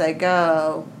 And off they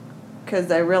go, because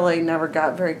they really never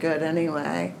got very good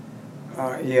anyway.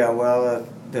 Yeah, well,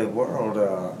 the world...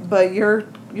 But your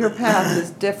path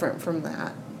is different from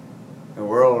that. The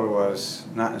world was,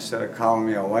 not instead of calling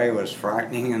me away, was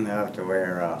frightening enough to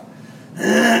where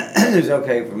it was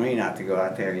okay for me not to go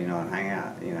out there, you know, and hang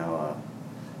out, you know,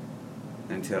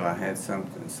 until I had some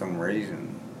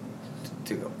reason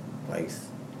to go play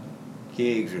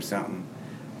gigs or something.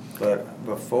 But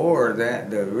before that,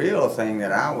 the real thing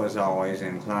that I was always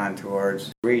inclined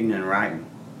towards, reading and writing.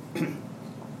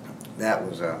 That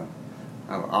was I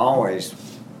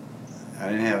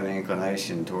didn't have an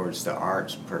inclination towards the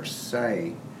arts per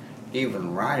se,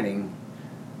 even writing,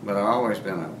 but I've always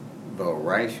been a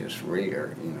voracious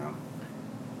reader, you know.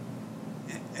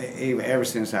 Even ever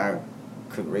since I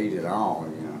could read at all,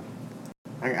 you know.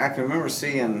 I can remember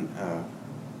seeing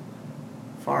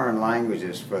foreign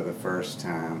languages for the first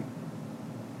time,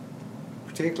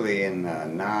 particularly in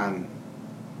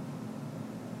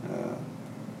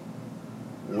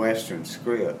non-Western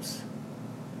scripts.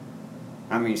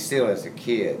 I mean, still as a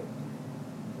kid,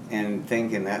 and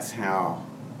thinking that's how,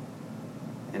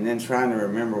 and then trying to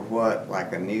remember what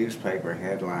like a newspaper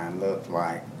headline looked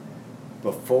like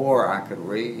before I could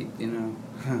read, you know.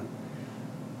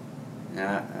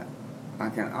 And I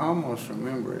can almost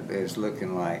remember it as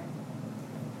looking like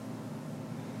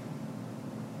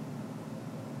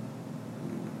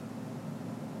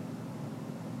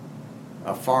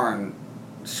a foreign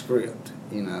script,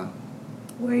 you know.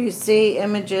 Where you see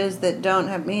images that don't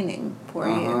have meaning for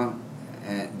you.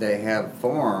 And they have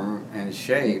form and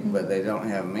shape, but they don't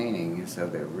have meaning, and so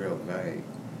they're real vague.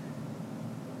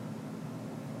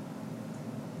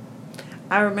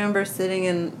 I remember sitting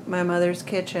in my mother's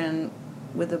kitchen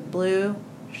with a blue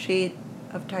sheet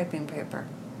of typing paper.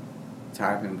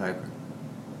 Typing paper.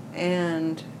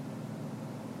 And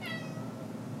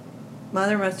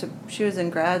Mother she was in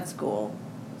grad school,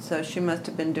 so she must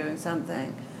have been doing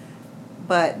something.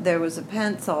 But there was a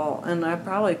pencil, and I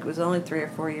probably was only 3 or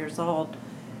 4 years old.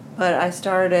 But I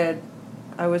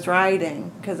was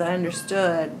writing because I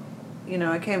understood, you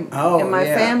know, in my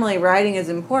family, writing is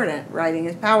important. Writing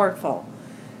is powerful.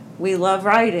 We love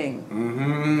writing.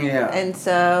 Yeah. And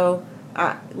so,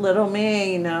 little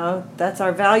me, you know, that's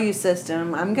our value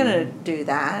system. I'm going to do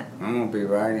that. I'm going to be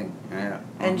writing, yeah.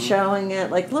 And showing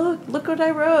it, like, look what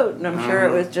I wrote. And I'm sure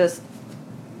it was just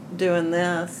doing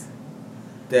this.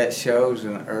 That shows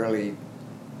an early,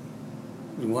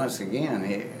 once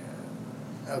again,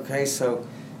 okay, so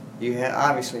you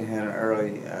obviously had an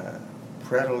early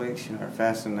predilection or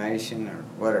fascination or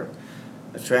whatever,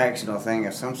 attractional thing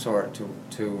of some sort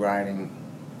to writing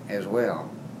as well.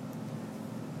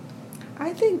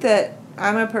 I think that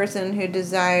I'm a person who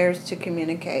desires to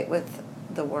communicate with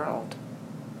the world.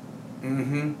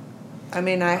 Mm-hmm. I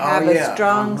mean, I have a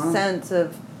strong sense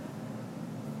of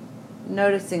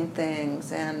noticing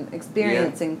things and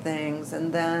experiencing things,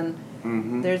 and then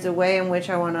there's a way in which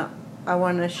I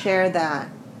want to share that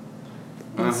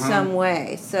in some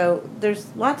way. So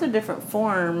there's lots of different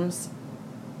forms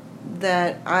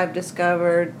that I've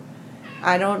discovered.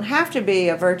 I don't have to be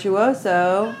a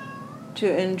virtuoso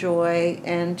to enjoy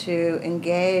and to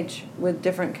engage with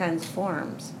different kinds of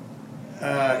forms.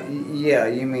 Yeah,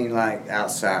 you mean like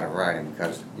outside of writing,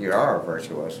 because you are a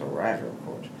virtuoso writer, of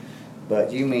course.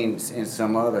 But you mean in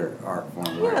some other art form?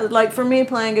 Yeah, like for me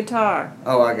playing guitar.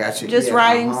 Oh, I got you. Just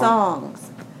writing songs.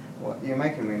 Well, you're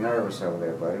making me nervous over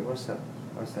there, buddy. What's that?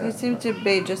 You seem to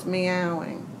be just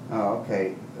meowing. Oh,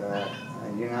 okay.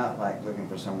 You're not like looking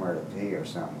for somewhere to pee or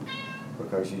something,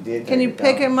 because you did. Can you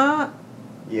pick him up?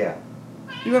 Yeah.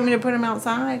 You want me to put him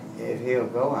outside? If he'll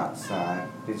go outside.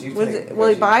 Did you? Will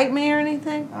he bite me or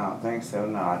anything? I don't think so.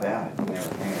 No, I doubt it. You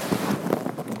never can.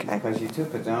 Okay. Because you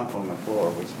took a dump on the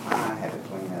floor, which I had to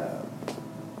clean up,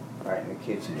 right in the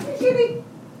kitchen. Kitty.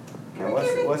 Now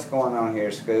what's going on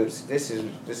here, Scoots? This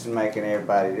is making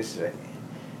everybody.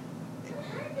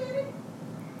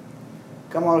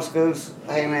 Come on, Scoots.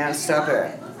 Hey man, stop it.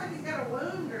 It looks like he's got a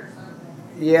wound or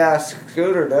something. Yeah,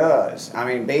 Scooter does. I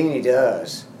mean, Beanie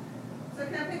does. So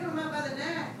can I pick him up by the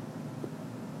neck?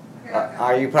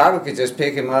 Okay. You probably could just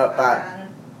pick him up by.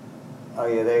 Oh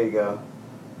yeah, there you go.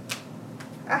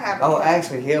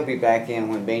 Actually, he'll be back in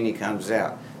when Beanie comes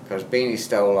out, because Beanie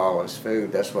stole all his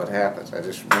food. That's what happens. I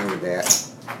just remembered that.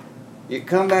 You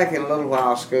come back in a little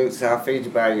while, Scoots. I'll feed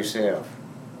you by yourself.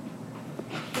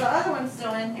 The other one's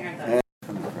still in here, though.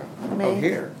 Me? Oh,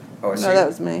 here. Oh, no, that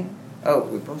was me. Oh,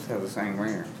 we both have the same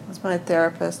ringer. That's my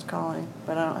therapist calling,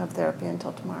 but I don't have therapy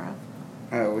until tomorrow.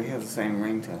 Oh, we have the same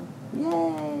ringtone.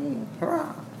 Yay!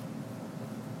 Hurrah!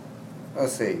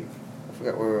 Let's see. I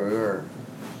forgot where we were.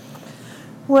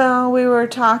 Well, we were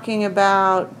talking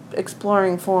about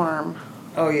exploring form.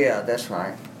 Oh, yeah, that's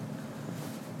right.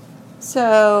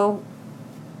 So,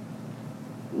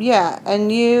 yeah,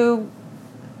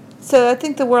 so I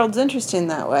think the world's interesting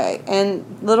that way. And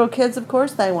little kids, of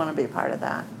course, they want to be part of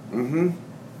that. Mm-hmm.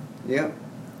 Yep.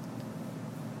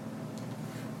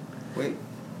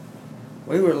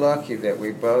 We were lucky that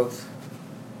we both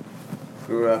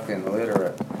grew up in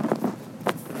literate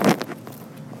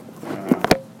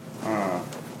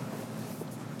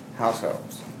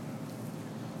households.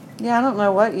 Yeah, I don't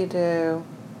know what you do.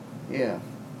 Yeah.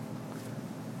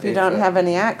 If you don't have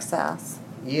any access.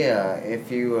 Yeah,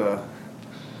 if you, I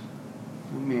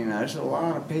mean, there's a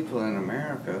lot of people in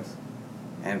America,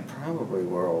 and probably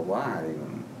worldwide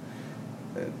even,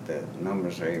 the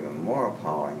numbers are even more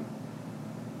appalling.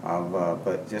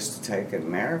 But just to take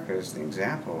America as an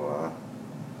example,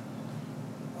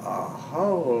 a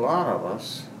whole lot of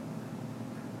us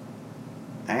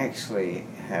actually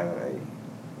have a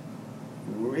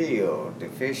real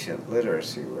deficient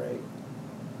literacy rate,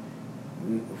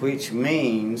 which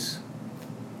means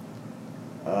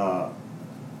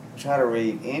try to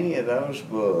read any of those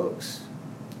books,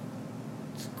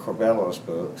 Corbello's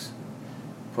books,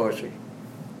 poetry,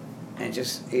 and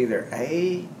just either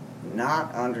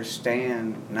not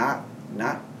understand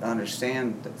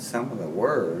some of the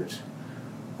words,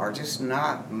 or just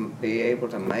not be able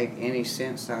to make any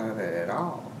sense out of it at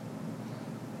all.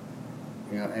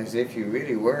 You know, as if you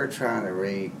really were trying to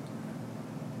read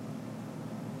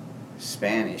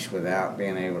Spanish without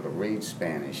being able to read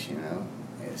Spanish, you know.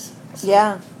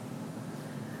 Yeah.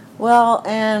 Well,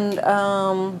 and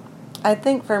I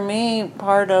think for me,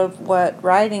 part of what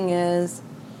writing is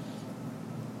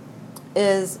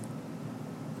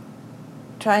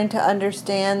trying to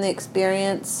understand the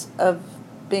experience of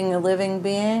being a living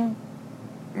being,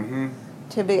 Mm-hmm.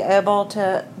 to be able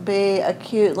to be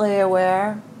acutely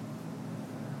aware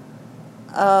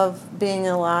of being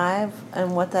alive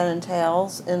and what that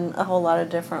entails in a whole lot of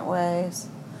different ways.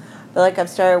 I feel like I've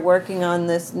started working on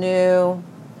this new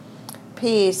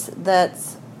piece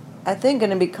that's, I think,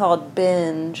 going to be called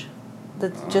Binge,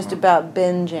 that's just about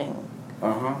binging.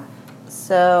 Uh-huh.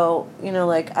 So, you know,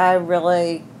 like I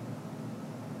really,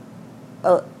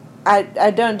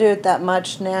 I don't do it that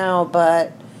much now,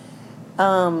 but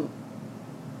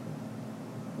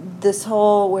this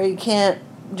whole where you can't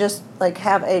just like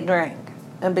have a drink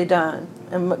and be done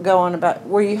and go on about,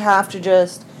 where you have to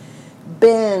just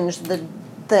binge the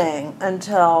thing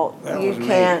until you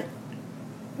can't.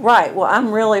 Right. Well,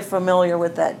 I'm really familiar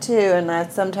with that too, and I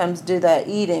sometimes do that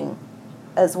eating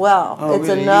as well. Oh, it's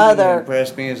really? another. You wouldn't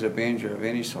impress me as a binger of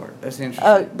any sort. That's interesting.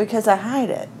 Oh, because I hide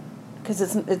it. Because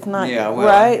it's not, Yeah, well,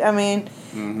 right? I mean,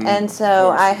 mm-hmm. And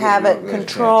so Of course, I you get have real it good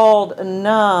controlled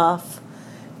enough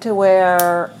to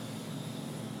where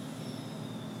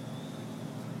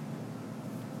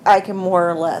I can more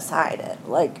or less hide it.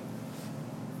 Like,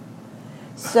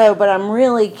 so, but I'm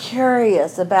really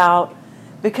curious about,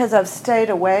 because I've stayed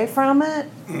away from it.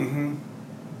 Mm-hmm.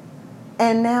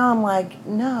 And now I'm like,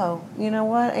 no, you know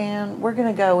what, Ann? We're going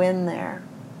to go in there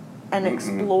and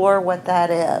explore what that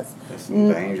is. That's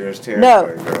some dangerous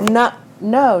territory, girl.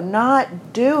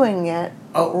 Not doing it.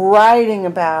 Oh. Writing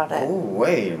about it. Oh,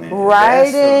 wait a minute.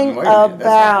 Writing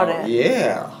about it.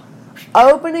 Yeah.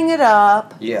 Opening it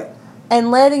up. Yeah.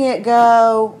 And letting it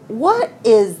go. What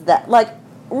is that? Like,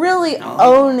 really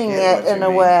owning it in a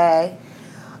way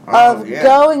of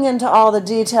going into all the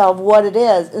detail of what it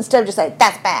is, instead of just saying,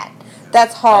 that's bad.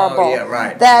 That's horrible. Oh, yeah,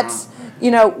 right. That's,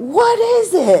 you know, what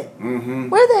is it? Mm-hmm.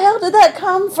 Where the hell did that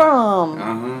come from?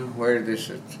 Uh-huh. Where did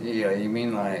this, yeah, you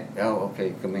mean like, oh, okay,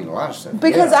 it could mean a lot of stuff.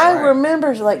 Because I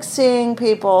remember, like, seeing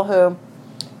people who,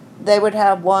 they would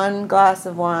have one glass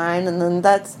of wine, and then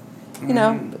that's, you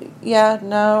know, yeah,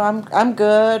 no, I'm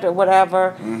good, or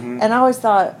whatever. Mm-hmm. And I always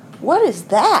thought, what is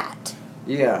that?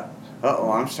 Yeah.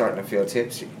 Uh-oh, I'm starting to feel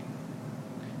tipsy.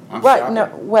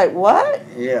 Wait, what?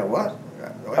 Yeah, what?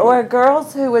 Or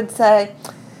girls who would say,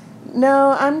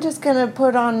 no, I'm just going to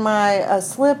put on my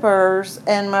slippers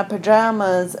and my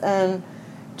pajamas and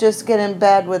just get in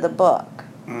bed with a book.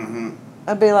 Mm-hmm.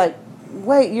 I'd be like,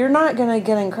 wait, you're not going to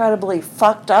get incredibly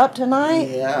fucked up tonight?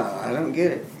 Yeah, I don't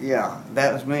get it. Yeah,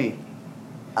 that was me.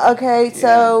 Okay,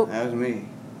 so... Yeah, that was me.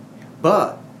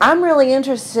 But... I'm really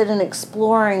interested in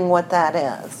exploring what that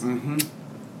is. Mm-hmm.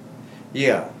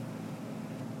 Yeah.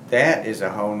 That is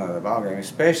a whole nother ballgame,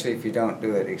 especially if you don't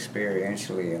do it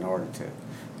experientially in order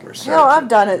to research. Hell, I've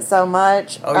done it so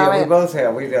much. Oh, yeah, we both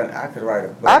have. I could write a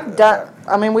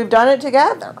book. We've done it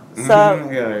together. So.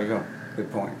 Mm-hmm. Yeah, there you go.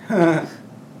 Good point.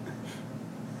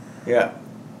 Yeah.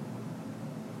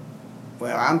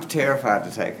 Well, I'm terrified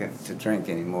to drink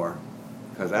anymore,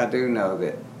 because I do know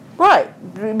that.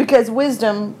 Right, because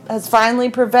wisdom has finally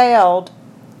prevailed.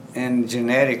 And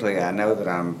genetically, I know that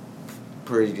I'm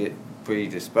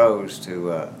predisposed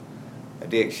to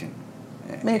addiction.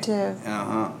 Me too.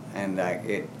 Uh-huh. And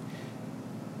it...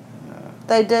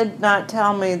 They did not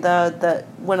tell me, though, that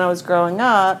when I was growing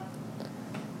up,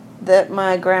 that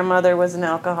my grandmother was an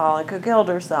alcoholic who killed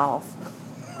herself.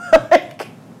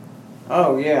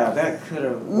 Oh, yeah, that could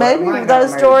have... Maybe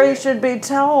those stories should be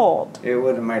told. It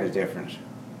would have made a difference.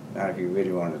 Not if you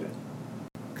really wanted it.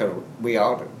 Because we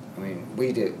all do. I mean,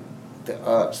 we do.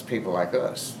 People like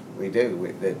us, we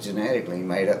do. They're genetically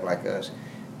made up like us.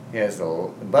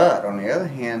 But, on the other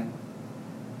hand,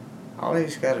 all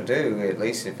he's got to do, at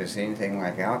least if it's anything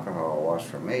like alcohol was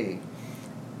for me,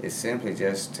 is simply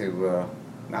just to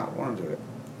not want to do it.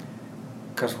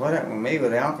 Because what happened with me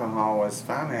with alcohol was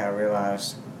finally I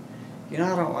realized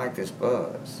I don't like this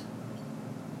buzz.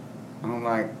 I don't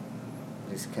like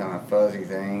this kind of fuzzy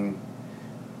thing.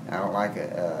 I don't like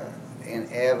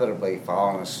inevitably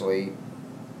falling asleep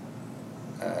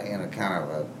in a kind of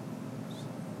a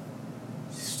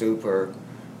stupor,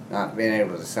 not being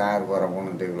able to decide what I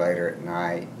want to do later at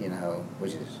night,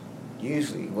 which is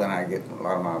usually when I get a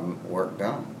lot of my work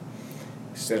done.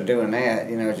 Instead of doing that,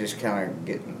 just kind of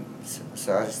getting,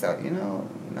 so I just thought, no,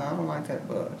 I don't like that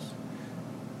buzz.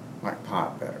 I like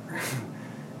pot better.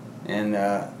 and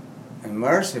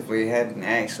mercifully hadn't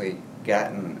actually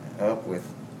gotten up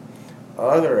with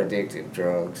other addictive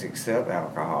drugs except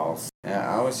alcohol.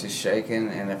 I was just shaking,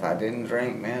 and if I didn't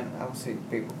drink, man, I would see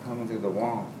people coming through the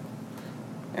wall.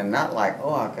 And not like,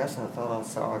 oh, I guess I thought I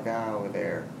saw a guy over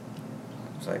there.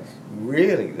 It's like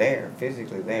really there,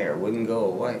 physically there, wouldn't go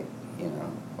away,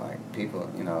 like people,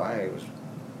 I was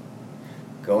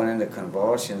going into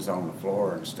convulsions on the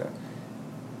floor and stuff.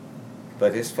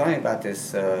 But it's funny about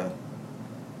this, and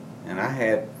I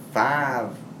had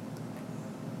 5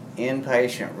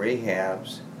 inpatient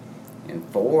rehabs and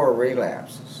 4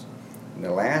 relapses. And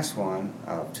the last one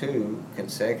of 2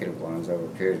 consecutive ones over a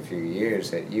period of a few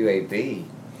years at UAB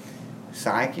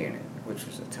psych unit, which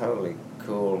was a totally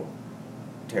cool,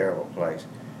 terrible place.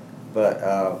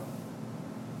 But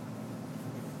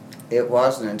it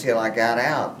wasn't until I got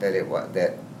out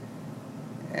that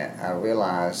I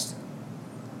realized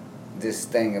this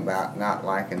thing about not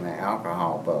liking the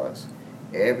alcohol buzz.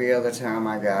 Every other time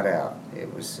I got out,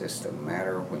 it was just a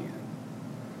matter of when.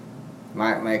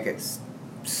 Might make it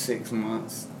 6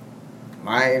 months.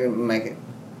 Might even make it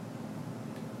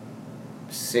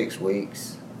 6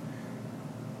 weeks.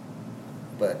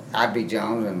 But I'd be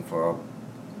jonesing for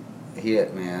a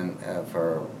hit, man,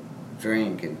 for a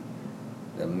drink, and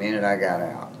the minute I got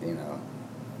out,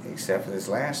 Except for this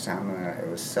last time, it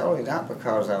was solely not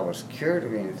because I was cured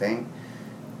of anything.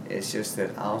 It's just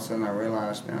that all of a sudden I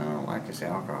realized, man, I don't like this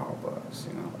alcohol buzz,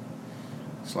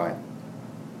 It's like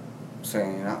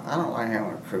saying, I don't like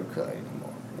having a crew cut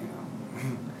anymore,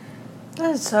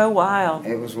 That is so wild.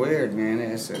 It was weird, man.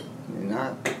 It's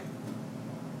not...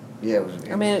 Yeah, it was...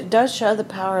 It does show the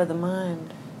power of the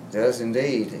mind. It does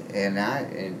indeed. And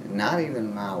not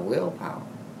even my willpower.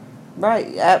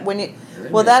 Right.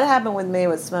 Well, that happened with me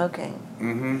with smoking.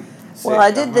 Mm-hmm. Well,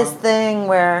 I did this thing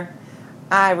where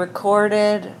I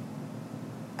recorded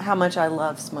how much I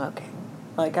love smoking.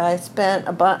 Like I spent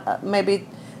maybe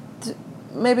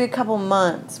a couple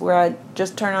months where I'd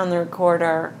just turn on the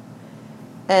recorder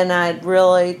and I'd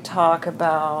really talk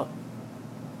about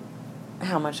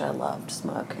how much I loved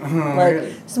smoking.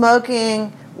 Really?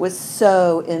 Smoking was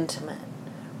so intimate,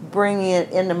 bringing it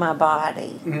into my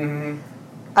body. Mm-hmm.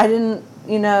 I didn't,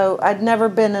 I'd never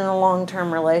been in a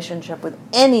long-term relationship with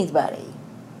anybody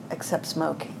except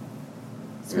smoking.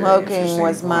 Smoking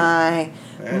was my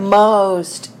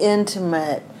most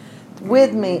intimate,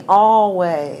 with me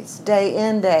always, day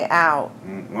in, day out.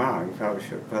 Wow, you probably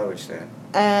should have published that.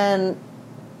 And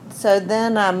so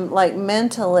then I'm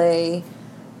mentally,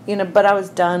 but I was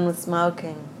done with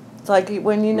smoking. It's like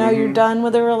when you're done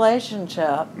with a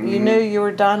relationship, you knew you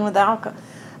were done with alcohol.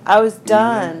 I was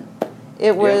done.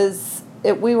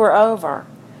 We were over.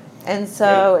 And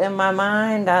so in my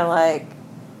mind, I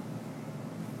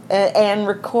and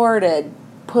recorded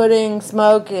putting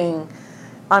smoking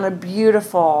on a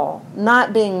beautiful,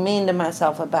 not being mean to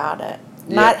myself about it,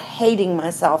 not hating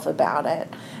myself about it,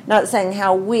 not saying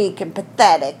how weak and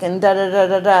pathetic and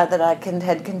da-da-da-da-da that I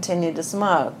had continued to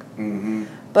smoke,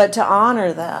 but to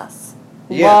honor this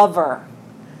lover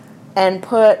and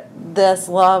put this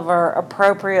lover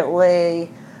appropriately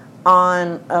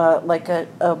on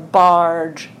a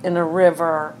barge in a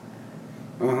river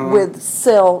with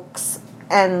silks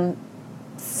and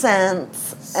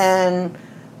scents and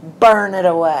burn it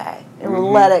away and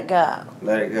let it go.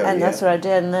 Let it go, and that's what I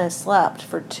did, and then I slept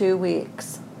for 2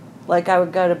 weeks. Like I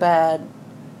would go to bed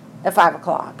at 5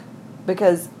 o'clock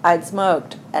because I'd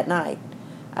smoked at night.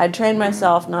 I'd trained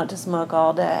myself not to smoke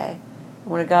all day.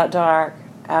 When it got dark,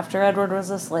 after Edward was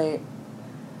asleep,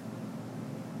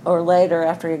 or later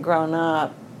after he'd grown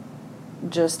up,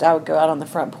 I would go out on the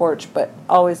front porch, but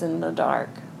always in the dark.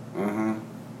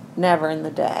 Never in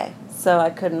the day. So I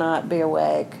could not be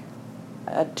awake.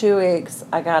 2 weeks,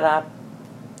 I got up.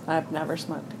 I've never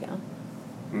smoked again.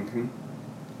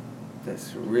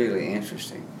 That's really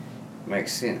interesting.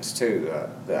 Makes sense, too.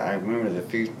 I remember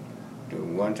the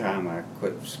one time I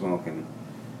quit smoking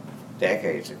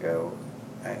decades ago,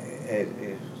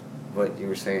 what you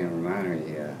were saying reminded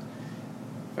me,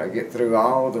 if I get through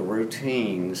all the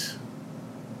routines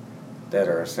that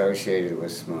are associated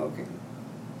with smoking,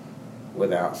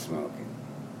 without smoking,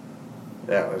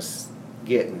 that was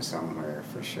getting somewhere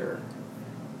for sure.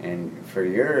 And for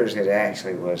yours, it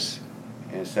actually was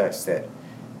in such that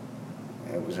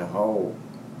it was a whole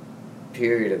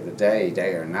period of the day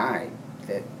or night,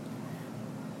 that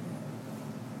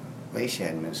at least you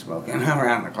hadn't been smoking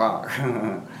around the clock.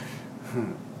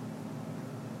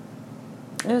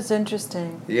 It was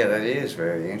interesting. Yeah, that is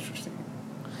very interesting.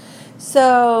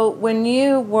 So, when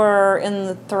you were in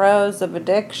the throes of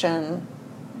addiction,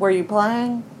 were you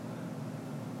playing?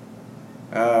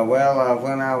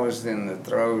 When I was in the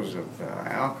throes of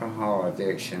alcohol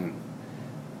addiction,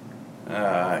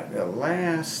 the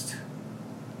last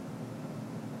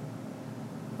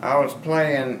I was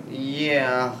playing,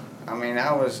 yeah. I mean,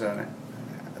 I was a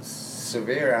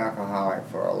severe alcoholic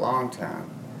for a long time,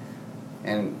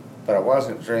 but I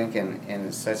wasn't drinking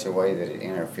in such a way that it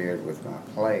interfered with my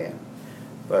playing.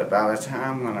 But by the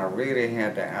time when I really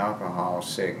had the alcohol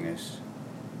sickness,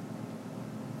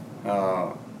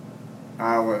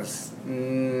 I was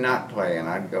not playing.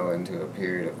 I'd go into a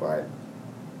period of like,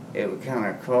 it would kind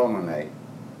of culminate.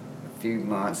 A few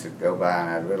months would go by and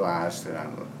I'd realize that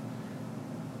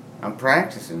I'm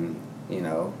practicing,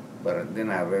 but then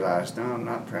I realized, no, I'm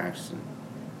not practicing.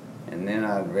 And then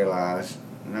I'd realize,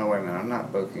 no, wait a minute, I'm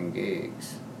not booking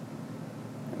gigs.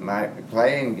 I might be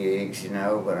playing gigs,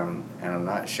 but I'm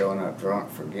not showing up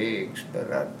drunk for gigs,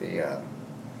 but I'd be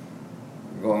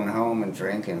going home and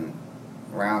drinking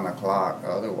round the clock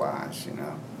otherwise.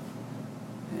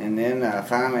 And then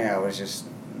finally I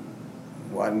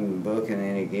wasn't booking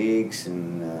any gigs,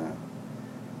 and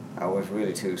I was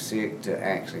really too sick to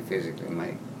actually physically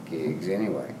make gigs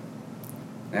anyway.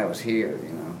 That was here,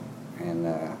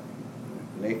 and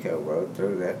Nico rode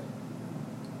through that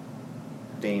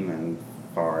demon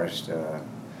forest.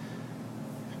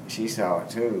 She saw it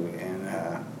too, and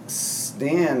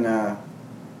then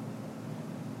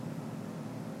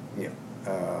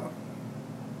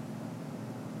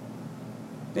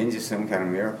then just some kind of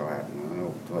miracle happened. I don't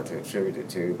know what to attribute it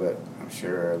to, but I'm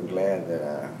sure I'm glad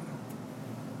that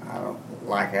I don't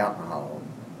like alcohol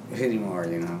anymore.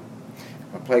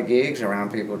 I play gigs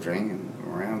around people drinking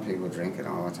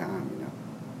all the time.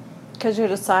 Because you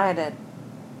decided.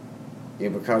 Yeah,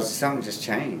 because something just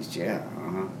changed. Yeah.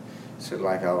 So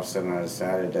like all of a sudden I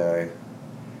decided I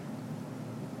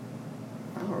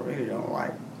really don't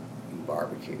like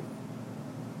barbecue.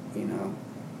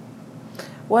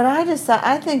 What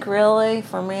I think really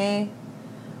for me,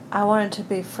 I wanted to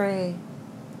be free.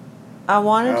 I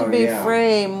wanted to be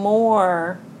free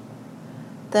more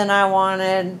than I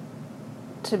wanted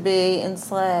to be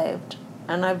enslaved.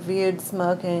 And I viewed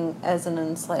smoking as an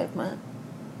enslavement.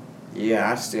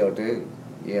 Yeah, I still do.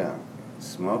 Yeah.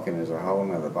 Smoking is a whole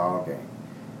nother ballgame.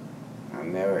 I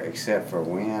never, except for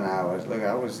when I was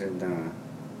in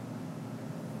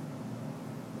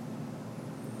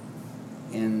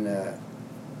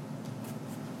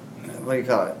what do you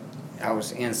call it? I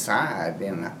was inside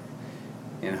in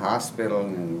hospital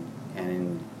and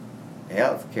in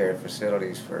health care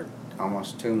facilities for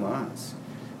almost 2 months.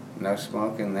 No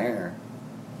smoking there.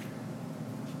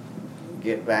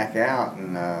 Get back out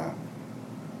and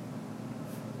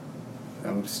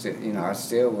I'm still, I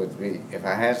still would be, if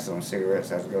I had some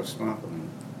cigarettes, I'd go smoke them.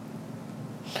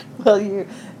 Well,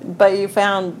 but you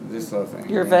found this little thing.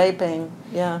 You're vaping,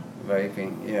 yeah.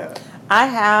 Vaping, yeah. I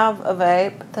have a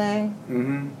vape thing.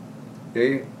 Mm-hmm. Do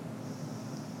you?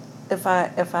 If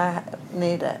I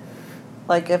need it,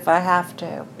 like if I have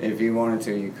to. If you wanted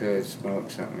to, you could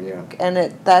smoke something, yeah. And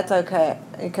that's okay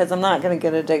because I'm not going to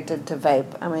get addicted to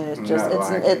vape. I mean, it's just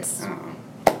it's.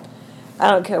 I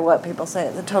don't care what people say.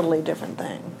 It's a totally different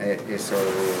thing. It sort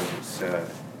of is.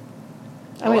 It's,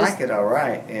 I mean, like it all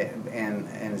right,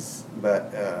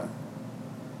 but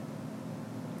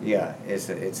yeah,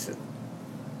 it's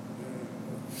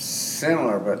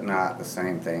similar, but not the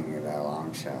same thing by a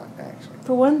long shot, actually.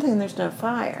 For one thing, there's no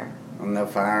fire. No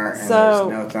fire, and so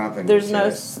there's no thumping. There's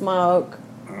no smoke.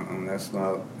 No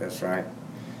smoke. That's right.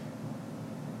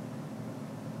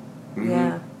 Mm-hmm.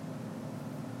 Yeah.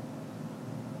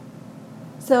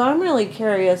 So I'm really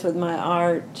curious with my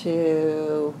art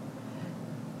to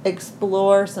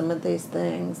explore some of these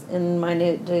things in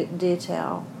minute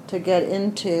detail, to get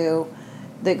into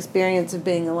the experience of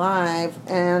being alive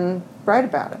and write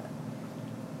about it.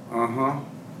 Uh-huh.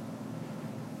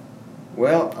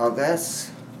 Well,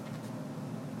 that's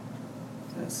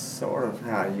sort of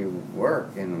how you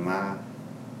work in my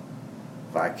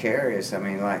vicarious. I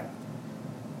mean, like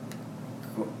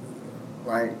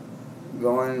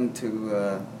going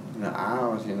to the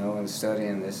Isles, and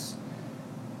studying this.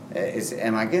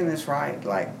 Am I getting this right?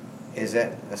 Like, is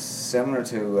that similar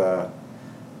to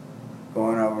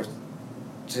going over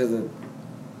to the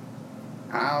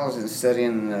I was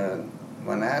studying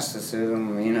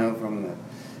monasticism, from the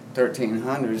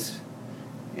 1300s,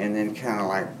 and then kind of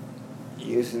like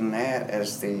using that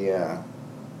as the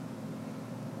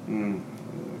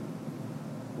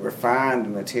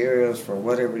refined materials for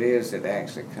whatever it is that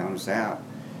actually comes out.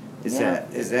 Is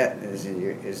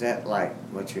that like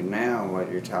what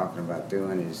you're talking about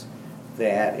doing is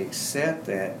that, except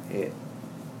that it,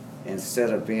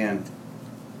 instead of being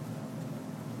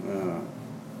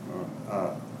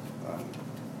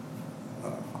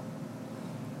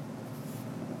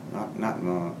not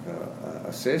monk,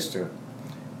 a sister,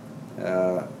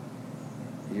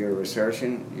 you're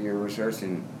researching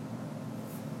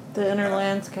the inner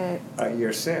landscape.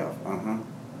 Yourself.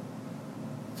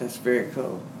 That's very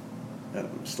cool.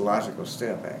 It's a logical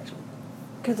step, actually.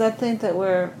 Because I think that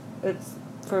it's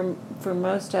for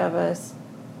most of us,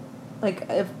 like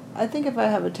if I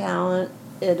have a talent,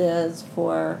 it is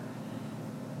for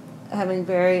having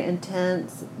very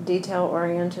intense,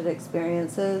 detail-oriented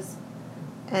experiences,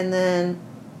 and then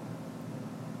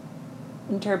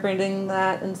interpreting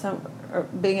that or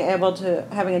being able to,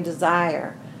 having a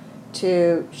desire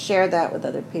to share that with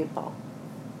other people.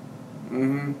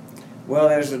 Well,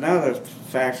 there's another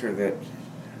factor that...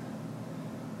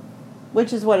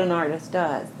 Which is what an artist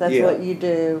does. That's what you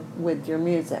do with your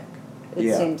music,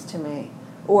 it seems to me.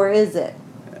 Or is it?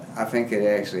 I think it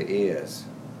actually is.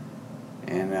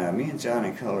 And me and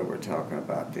Johnny Culler were talking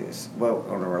about this, well,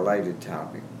 on a related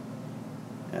topic.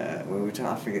 We were talking,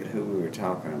 I forget who we were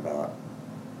talking about,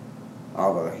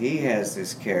 although he has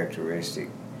this characteristic,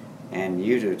 and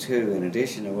you do too, in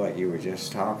addition to what you were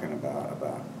just talking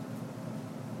about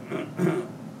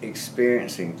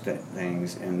experiencing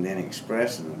things and then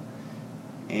expressing them.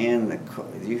 And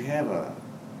you have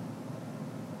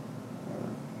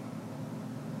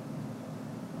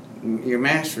your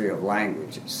mastery of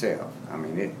language itself. I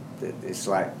mean, it's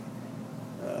like,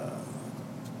 I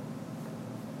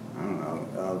don't know,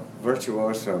 a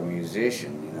virtuoso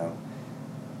musician,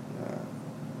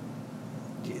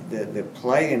 the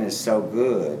playing is so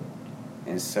good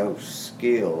and so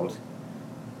skilled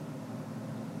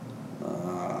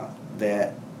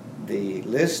that the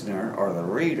listener or the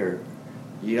reader,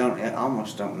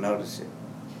 almost don't notice it.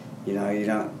 You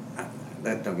don't.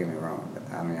 Don't get me wrong.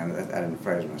 I mean, I didn't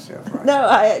phrase myself right. No,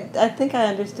 I think I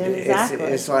understand exactly.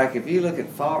 It's like if you look at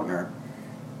Faulkner,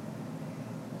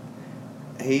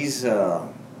 he's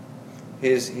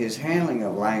his handling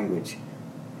of language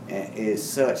is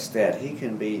such that he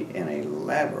can be in a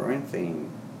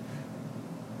labyrinthine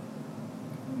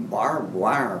barbed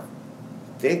wire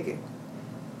thicket,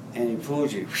 and he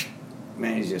pulls you,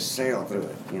 man, you just sail through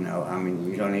it. I mean,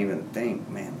 you don't even think,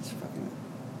 man, it's fucking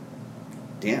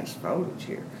dense foliage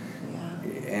here. Yeah.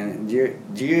 And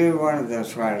you're one of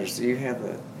those writers. You have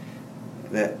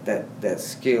that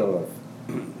skill of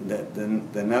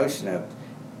the notion of,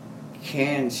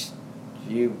 can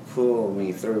you pull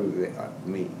me through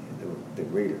the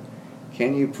reader?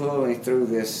 Can you pull me through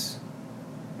this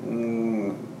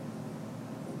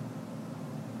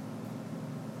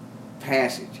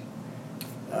passage?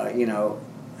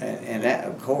 And that,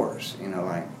 of course,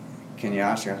 like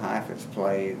Kanyasha Heifetz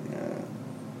played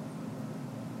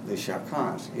the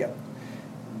Chacons. Yep,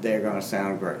 they're going to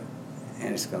sound great,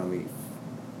 and it's going to be,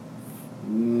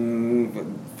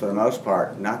 for the most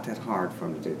part, not that hard for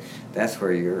them to do. That's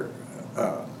where your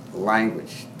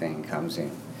language thing comes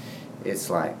in. It's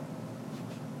like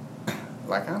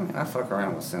I fuck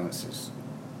around with sentences.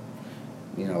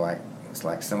 It's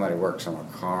like somebody works on a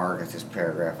car, gets this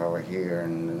paragraph over here,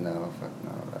 and that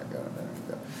go.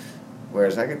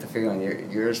 Whereas I get the feeling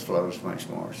yours flows much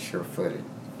more sure-footed.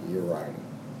 You're writing.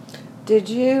 Did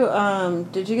you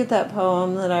get that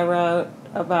poem that I wrote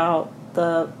about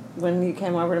when you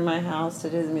came over to my house to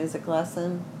do the music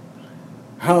lesson?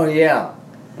 Oh yeah.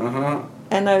 Uh-huh.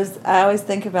 And I always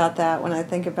think about that when I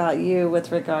think about you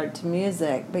with regard to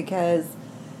music, because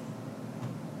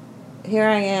here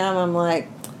I am, I'm like,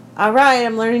 all right,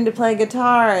 I'm learning to play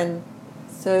guitar, and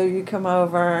so you come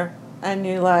over and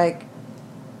you like,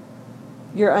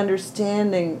 your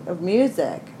understanding of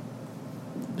music,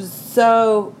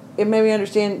 so it made me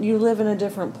understand you live in a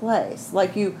different place,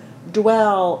 like you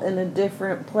dwell in a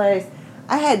different place.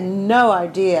 I had no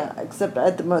idea, except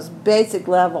at the most basic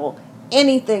level,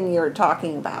 anything you were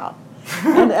talking about.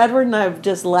 And Edward and I have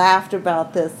just laughed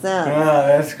about this since. Oh,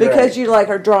 that's great. Because you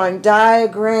are drawing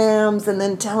diagrams and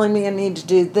then telling me I need to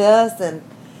do this. And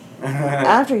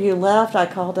after you left, I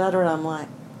called Edward and I'm like,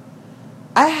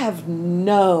 I have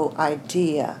no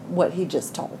idea what he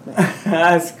just told me.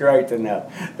 That's great to know.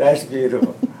 That's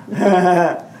beautiful.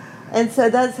 And so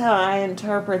that's how I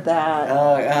interpret that.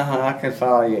 I can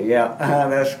follow you. Yeah,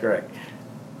 that's great.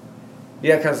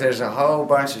 Yeah, because there's a whole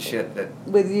bunch of shit that.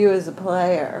 With you as a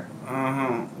player.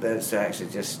 That's actually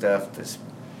just stuff that's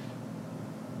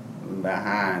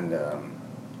behind,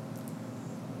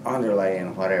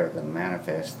 underlaying whatever the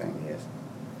manifest thing is.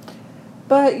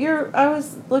 But I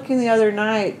was looking the other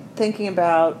night thinking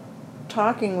about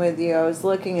talking with you. I was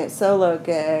looking at Solo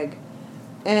Gig,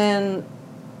 and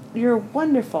you're a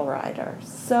wonderful writer.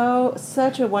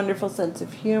 Such a wonderful sense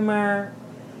of humor.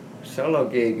 Solo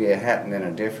Gig happened in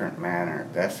a different manner.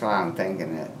 That's why I'm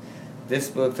thinking that this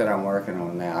book that I'm working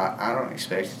on now, I don't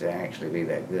expect it to actually be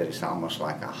that good. It's almost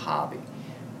like a hobby.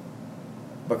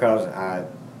 Because I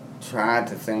tried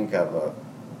to think of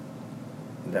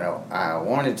I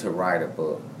wanted to write a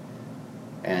book.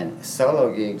 And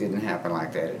Solo Gig didn't happen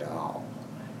like that at all.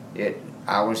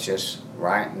 I was just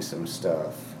writing some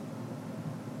stuff.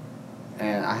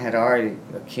 And I had already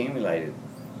accumulated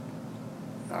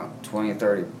 20,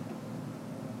 30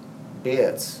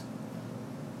 bits,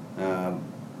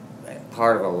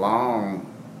 part of a long,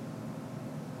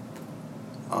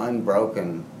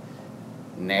 unbroken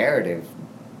narrative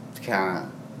kind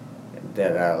of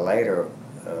that I later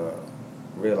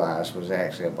realized was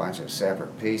actually a bunch of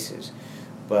separate pieces.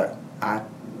 But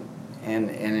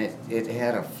it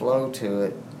had a flow to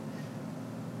it,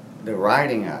 the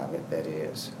writing of it, that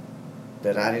is,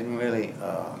 that I didn't really,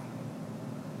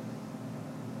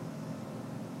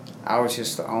 I was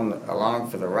just along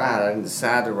for the ride. I didn't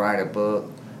decide to write a book.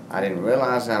 I didn't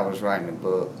realize I was writing a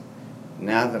book.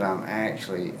 Now that I'm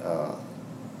actually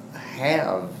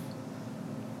have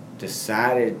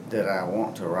decided that I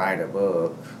want to write a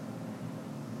book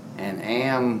and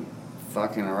am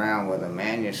fucking around with a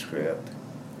manuscript,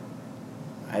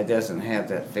 it doesn't have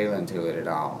that feeling to it at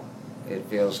all. It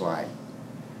feels like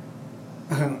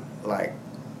like,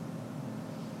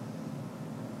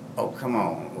 oh, come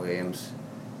on, Williams.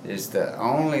 It's the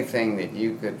only thing that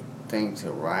you could think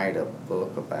to write a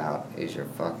book about is your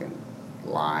fucking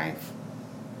life.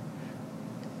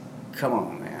 Come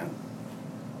on, man.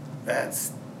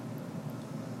 That's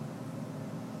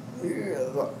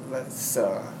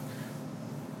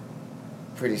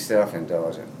pretty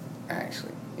self-indulgent,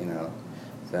 actually, you know.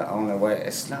 The only way,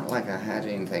 it's not like I had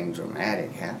anything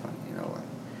dramatic happen, you know. Like,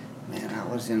 man, I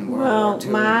was in World War II.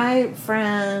 My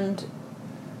friend,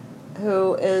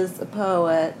 who is a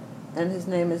poet, and his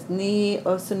name is Ni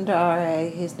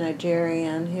Osundare, he's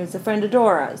Nigerian. He was a friend of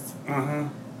Dora's.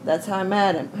 That's how I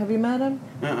met him. Have you met him?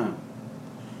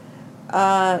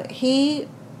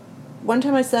 One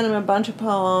time I sent him a bunch of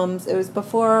poems. It was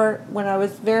before, when I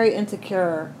was very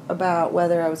insecure about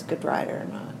whether I was a good writer or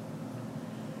not.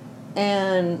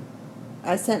 And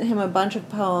I sent him a bunch of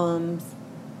poems.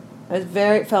 I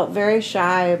felt very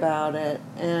shy about it,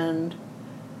 and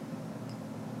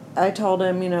I told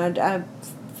him, you know, I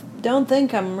don't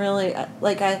think I'm really,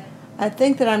 like, I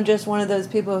think that I'm just one of those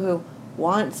people who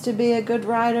wants to be a good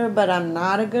writer, but I'm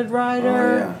not a good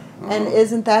writer. And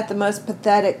isn't that the most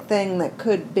pathetic thing that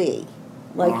could be?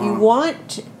 Like, you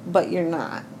want to, but you're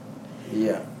not.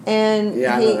 Yeah. And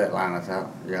I know that line of thought.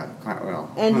 Yeah, quite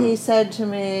well. And he said to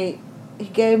me, he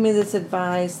gave me this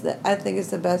advice that I think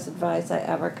is the best advice I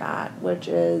ever got, which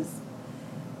is,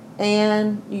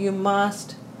 Anne, you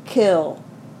must kill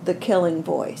the killing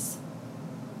voice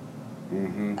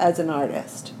as an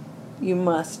artist. You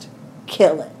must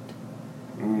kill it.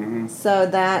 So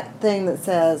that thing that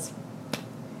says,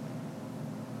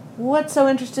 what's so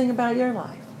interesting about your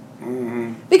life?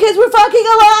 Because we're fucking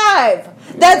alive!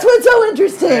 That's what's so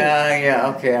interesting!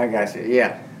 Yeah, okay, I got you.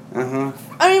 Yeah.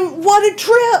 I mean, what a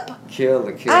trip! Kill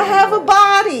the kid. I have a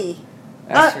body!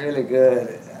 That's really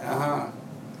good.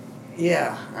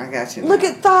 Yeah, I got you now. Look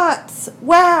at thoughts.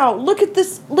 Wow, look at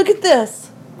this. Look at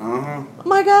this. Oh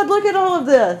my God, look at all of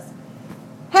this.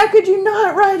 How could you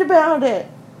not write about it?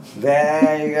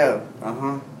 There you go.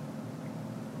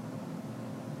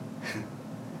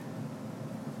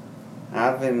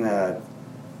 I've been,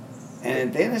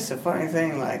 and then it's a funny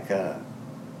thing, like, I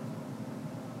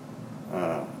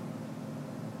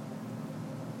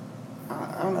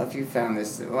don't know if you found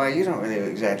this, well, you don't really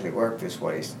exactly work this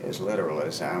way as literal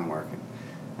as I'm working.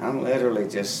 I'm literally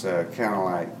just kind of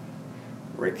like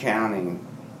recounting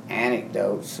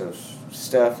anecdotes of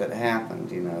stuff that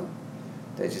happened, you know,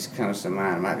 that just comes to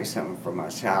mind. It might be something from my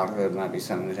childhood, it might be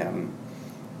something that happened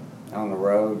on the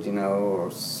road, you know, or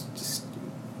just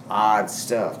odd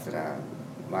stuff that I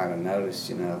might have noticed,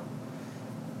 you know.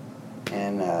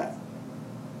 And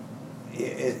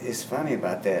it's funny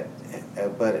about that,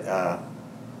 but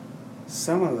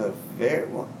some of the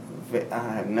I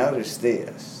have noticed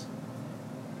this,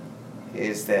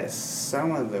 is that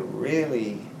some of the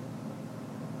really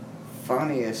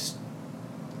funniest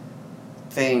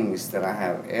things that I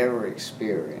have ever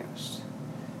experienced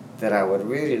that I would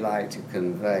really like to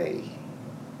convey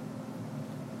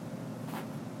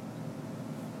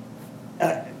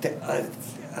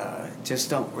just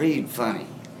don't read funny,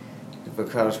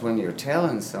 because when you're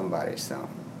telling somebody something,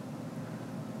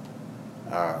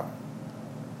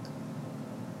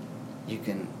 you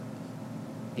can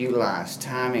utilize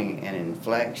timing and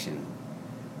inflection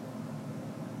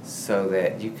so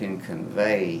that you can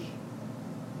convey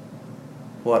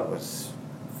what was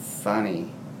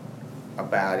funny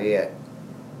about it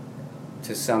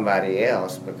to somebody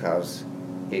else, because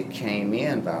it came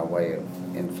in by way of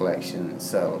inflection and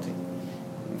subtlety.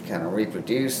 You kind of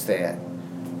reproduce that.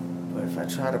 But if I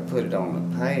try to put it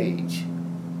on the page,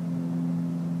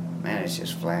 man, it's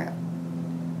just flat.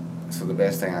 So the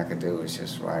best thing I could do is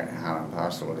just write how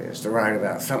impossible it is to write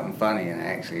about something funny and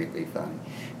actually it'd be funny.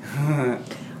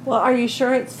 Well, are you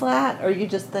sure it's flat, or you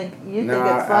just think think it's No,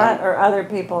 flat, or other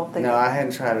people think? No, I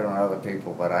hadn't tried it on other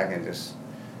people, but I can just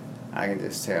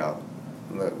tell.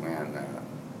 Look, man,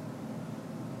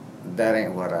 that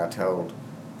ain't what I told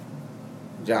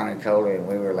Johnny Coley, and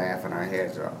we were laughing our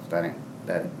heads off. That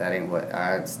ain't what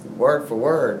word for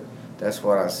word. That's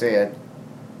what I said,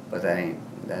 but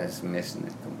that's missing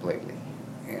it completely.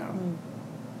 You know.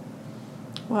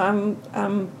 Well,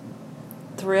 I'm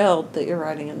thrilled that you're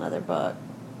writing another book.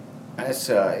 It's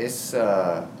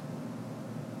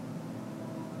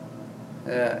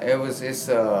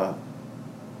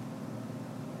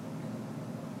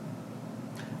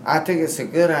I think it's a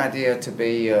good idea to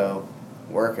be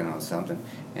working on something.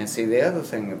 And see, the other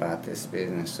thing about this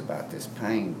business, about this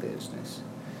pain business,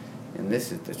 and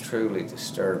this is the truly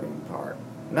disturbing part.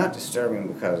 Not disturbing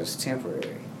because it's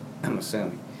temporary, I'm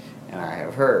assuming, and I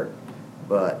have heard,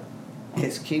 but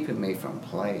it's keeping me from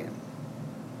playing.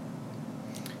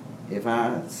 If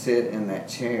I sit in that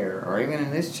chair, or even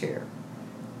in this chair,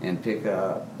 and pick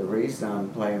up, the reason I'm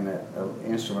playing that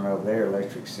instrument over there,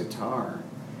 electric sitar,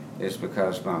 is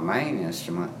because my main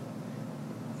instrument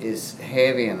is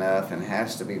heavy enough and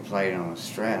has to be played on a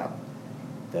strap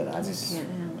that I just can't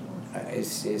handle it.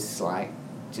 It's like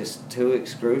just too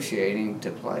excruciating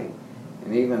to play,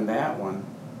 and even that one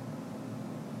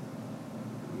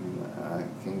I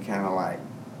can kind of like.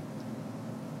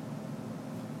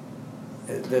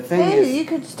 The thing is, you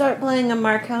could start playing a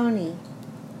Marconi.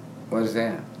 What is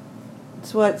that?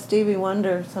 It's what Stevie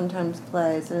Wonder sometimes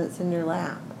plays, and it's in your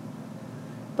lap.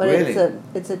 But Really?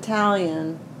 it's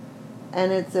Italian,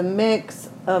 and it's a mix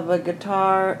of a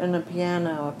guitar and a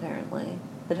piano. Apparently,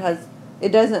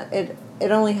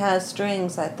 it only has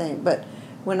strings, I think. But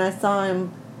when I saw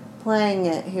him playing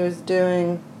it, he was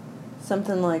doing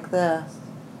something like this.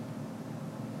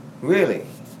 Really?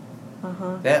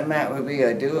 Uh-huh. That would be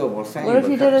a doable thing. What if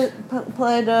you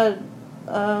played a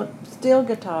steel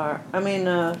guitar? I mean,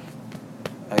 a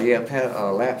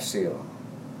lap steel.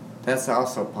 That's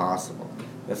also possible.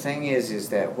 The thing is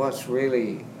that what's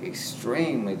really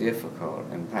extremely difficult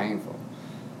and painful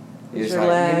is your like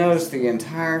legs. you notice the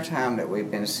entire time that we've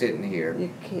been sitting here,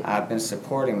 I've been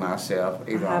supporting myself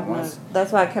either on one.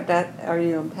 That's why I kept asking, are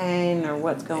you in pain or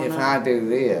what's going on? If I do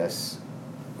this,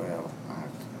 well,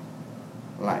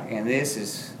 and this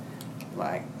is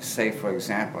like, say for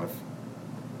example,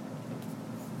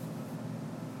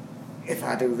 if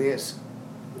I do this,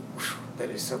 that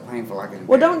is so painful I can.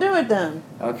 Well, don't do it then.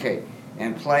 Okay,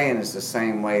 and playing is the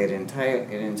same way. It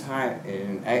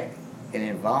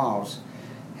involves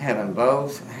having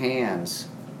both hands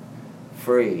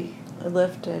free,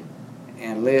 Lifted,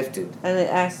 and lifted, and it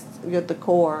asks you get the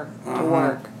core to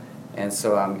work. And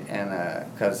so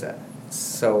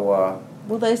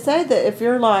Well, they say that if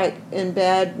you're like in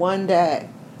bed one day,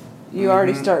 you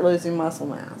already start losing muscle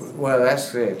mass. Well, that's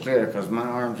clear because my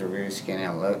arms are really skinny. I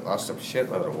lost a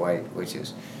shitload of weight, which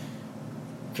is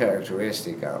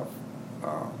characteristic of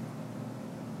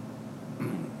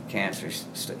cancer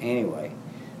anyway.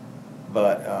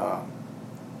 But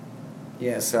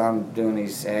yeah, so I'm doing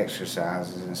these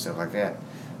exercises and stuff like that.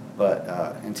 But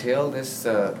until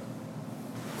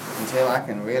I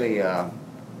can really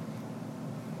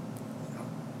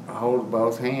hold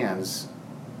both hands,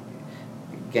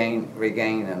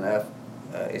 regain enough.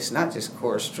 It's not just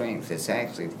core strength. It's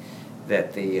actually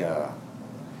that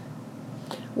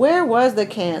Where was the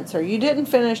cancer? You didn't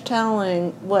finish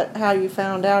telling how you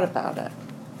found out about it.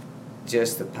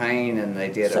 Just the pain, and they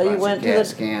did So a you bunch went of to CAT the-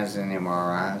 scans and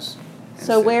MRIs. And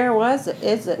So where was it?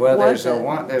 Well, was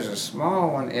there's a small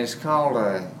one. It's called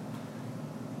a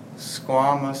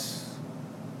squamous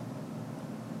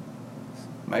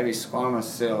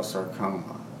cell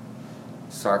sarcoma.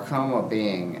 sarcoma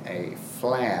being a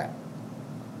flat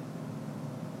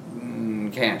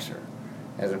cancer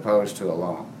as opposed to a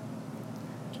lung.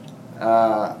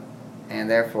 And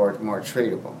therefore it's more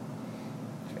treatable,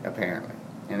 apparently.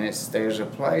 And there's a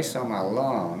place on my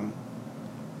lung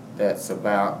that's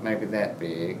about maybe that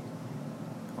big,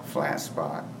 a flat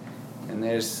spot. And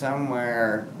there's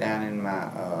somewhere down in my,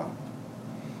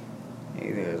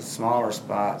 either a smaller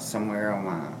spot somewhere on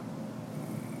my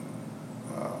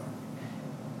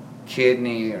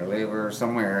kidney or liver,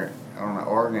 somewhere on the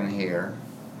organ here.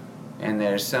 And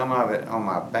there's some of it on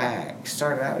my back.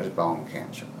 Started out as bone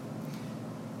cancer,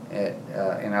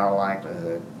 in all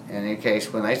likelihood. And in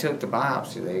case when they took the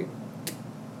biopsy, they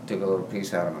took a little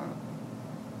piece out of my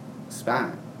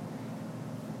spine.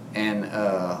 And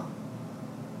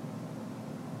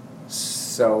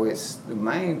so it's the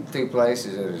main two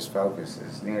places that it's focused,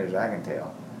 as near as I can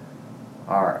tell,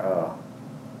 are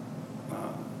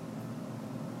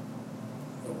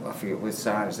I forget which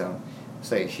side is on.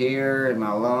 Say here in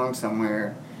my lung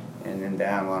somewhere, and then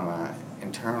down one of my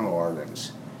internal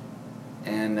organs.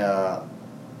 And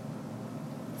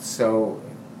so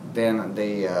then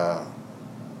the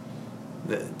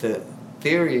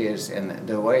theory is, and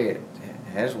the way it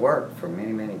has worked for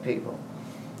many, many people,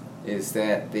 is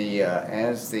that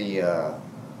as the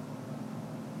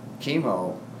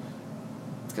chemo,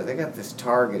 because they got this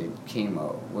targeted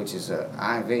chemo, which is a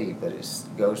IV, but it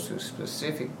goes to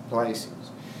specific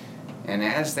places. And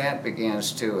as that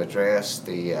begins to address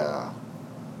the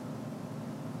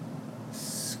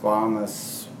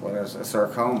squamous,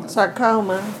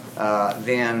 sarcoma,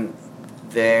 then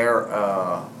their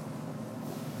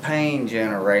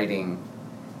pain-generating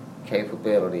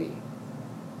capability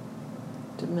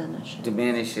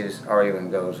diminishes or even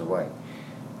goes away.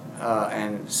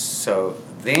 And so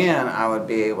then I would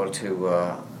be able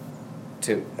to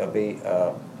be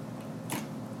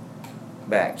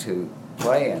back to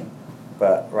playing.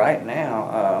 But right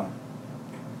now,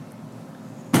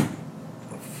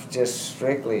 just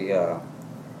strictly in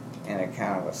a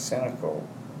kind of a cynical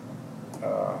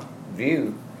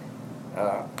view,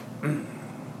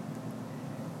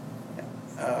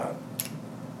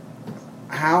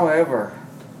 however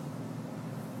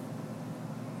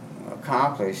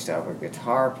accomplished of a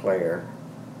guitar player,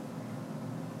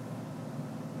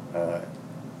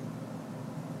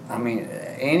 I mean,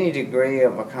 any degree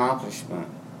of accomplishment.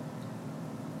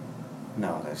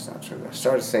 No, that's not true. I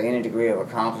started to say any degree of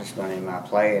accomplishment in my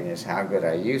playing is how good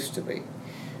I used to be,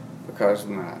 because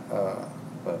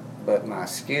but my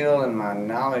skill and my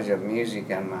knowledge of music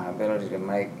and my ability to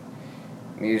make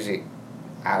music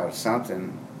out of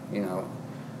something, you know,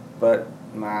 but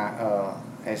my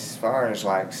as far as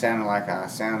like sounding like I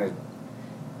sounded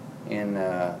in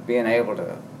being able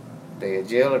to, the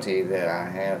agility that I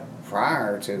had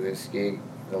prior to this gig,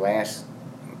 the last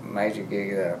major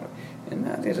gig that and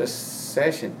I did a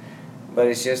session, but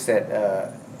it's just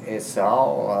that it's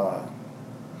all,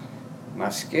 my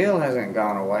skill hasn't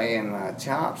gone away and my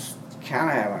chops kind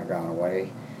of haven't gone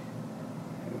away,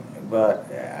 but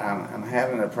I'm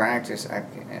having to practice. I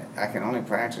can only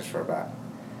practice for about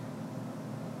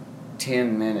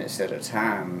 10 minutes at a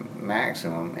time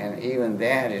maximum, and even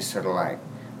that is sort of like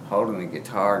holding the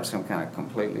guitar in some kind of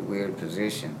completely weird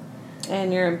position.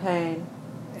 And you're in pain.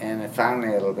 And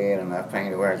finally it'll be in enough pain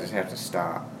to where I just have to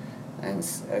stop.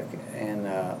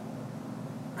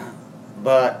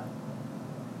 But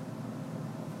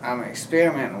I'm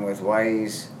experimenting with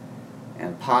ways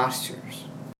and postures.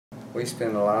 We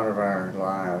spend a lot of our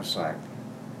lives like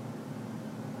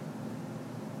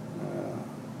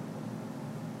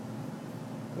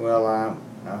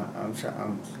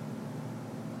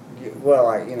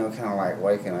kind of like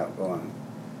waking up going,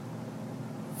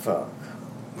 fuck.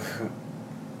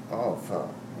 Oh, fuck,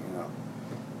 you know.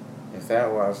 If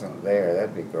that wasn't there,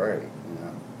 that'd be great, you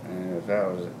know. And if that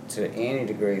was, to any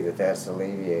degree that that's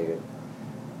alleviated,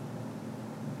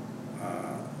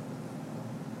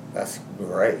 that's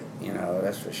great, you know,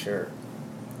 that's for sure.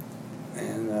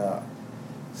 And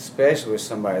especially with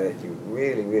somebody that you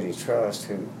really, really trust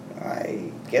who,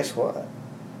 hey, guess what?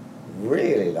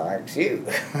 Really likes you.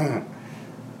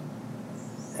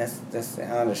 That's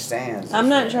understands. I'm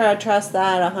not sure I trust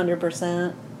that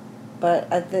 100%, but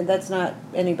I think that's not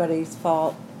anybody's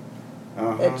fault.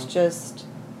 It's just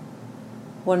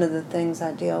one of the things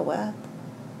I deal with.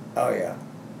 Oh yeah.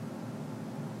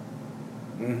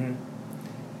 Mhm.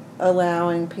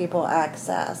 Allowing people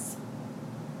access.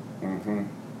 Mhm.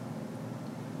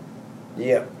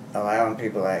 Yep. Allowing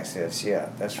people access. Yeah,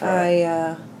 that's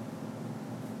right.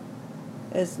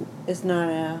 It's not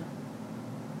a.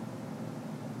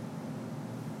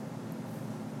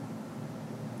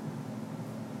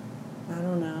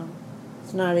 don't know.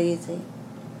 It's not easy.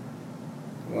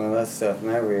 Well, that stuff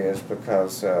never is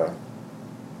because, I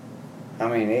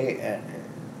mean,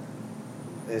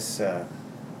 it's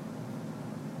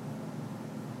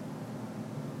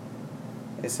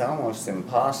almost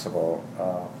impossible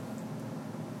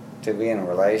to be in a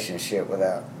relationship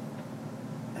without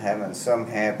having some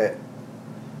habit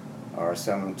or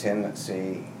some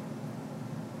tendency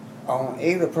on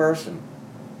either person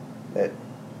that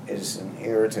is an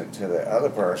irritant to the other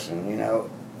person, you know.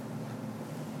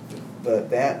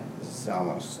 But that is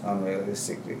almost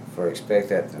unrealistic for expect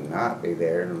that to not be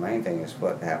there. The main thing is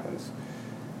what happens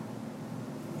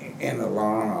in the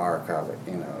long arc of it,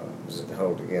 you know, does it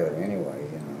hold together anyway,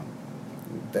 you know.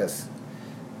 That's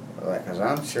like, because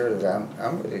I'm sure that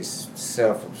I'm really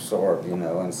self-absorbed, you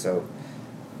know, and so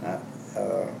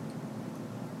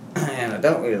and I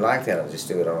don't really like that. I just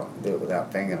do it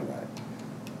without thinking about it,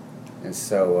 and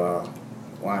so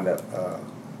wind up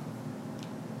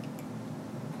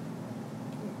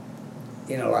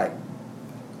you know, like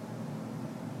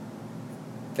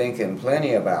thinking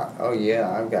plenty about, oh yeah,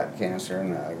 I've got cancer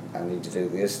and I need to do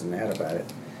this and that about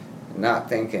it. Not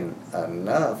thinking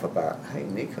enough about, hey,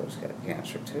 Nico's got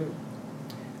cancer too.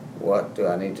 What do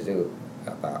I need to do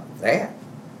about that?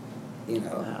 You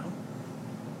know, Wow.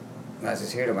 I was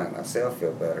just here to make myself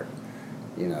feel better,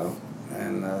 you know,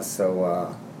 and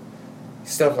so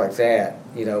stuff like that,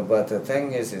 you know. But the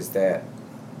thing is that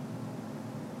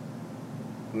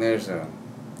there's a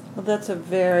Well, that's a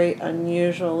very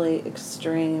unusually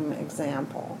extreme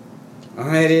example.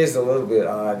 it is a little bit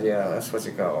odd, yeah. That's what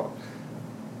you call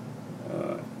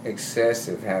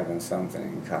excessive having something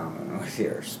in common with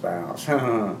your spouse.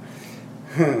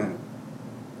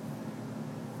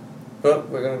 But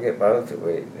we're going to get both.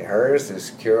 Hers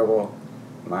is curable,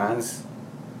 mine's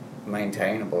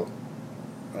maintainable.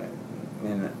 I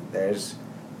mean, there's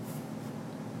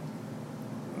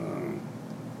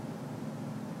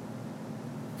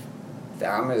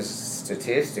I'm as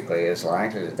statistically as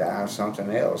likely to die of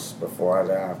something else before I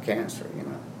die of cancer, you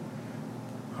know,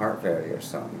 heart failure or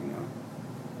something, you know.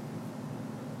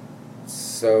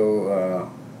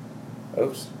 So,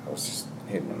 oops, I was just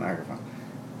hitting the microphone.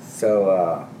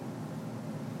 So,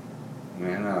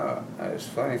 man, it's a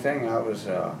funny thing. I was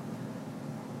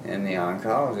in the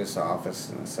oncologist's office,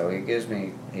 and so he gives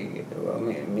me, me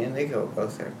and Nico are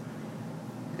both there,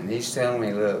 and he's telling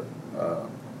me, look,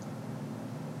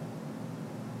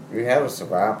 you have a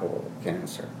survivable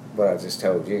cancer, but I just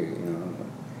told you, you know,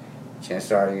 chances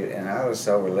are you, and I was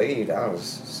so relieved, I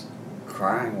was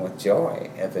crying with joy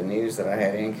at the news that I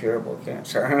had incurable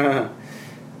cancer,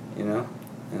 you know,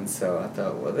 and so I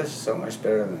thought, well, this is so much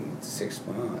better than 6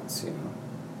 months, you know.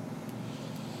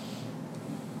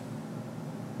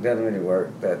 It doesn't really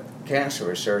work. That cancer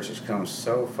research has come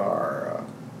so far,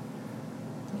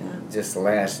 just the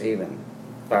last even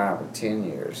 5 or 10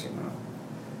 years, you know.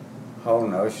 Whole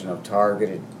notion of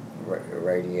targeted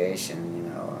radiation, you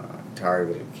know,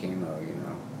 targeted chemo, you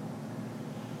know.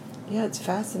 Yeah, it's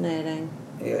fascinating.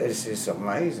 Yeah, it's just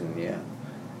amazing, yeah.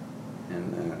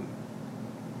 And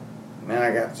man,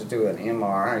 I got to do an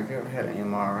MRI. Have you ever had an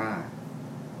MRI?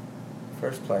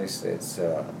 First place, it's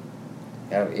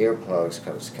have earplugs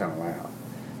because it's kind of loud,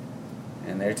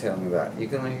 and they're telling me about you're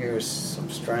gonna hear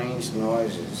some strange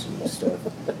noises and stuff.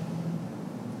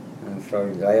 And so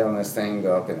you lay on this thing,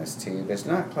 go up in this tube. It's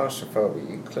not claustrophobia. You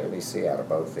can clearly see out of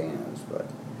both ends, but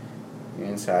you're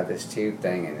inside this tube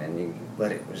thing, and then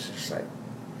but it was just like,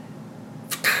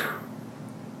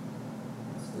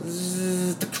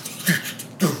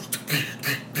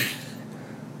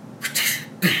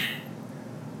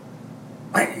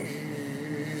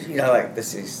 you know, like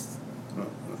this is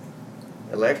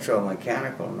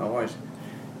electromechanical noise.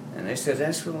 And they said,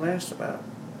 that's going to last about.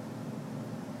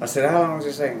 I said, how long is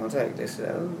this thing going to take? They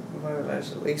said, oh, well,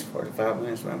 that's at least 45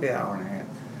 minutes, maybe an hour and a half.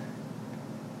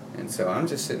 And so I'm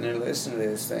just sitting there listening to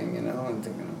this thing, you know, and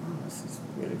thinking, oh, this is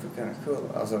really kind of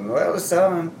cool. I said, well, it's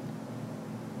time.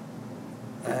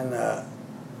 And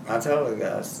I told the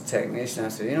guys, the technician, I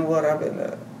said, you know what, I've been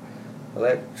to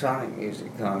electronic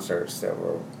music concerts that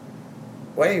were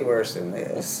way worse than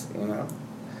this, you know.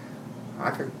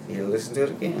 I could listen to it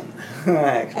again.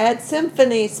 Like, At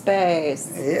Symphony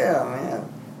Space. yeah, man.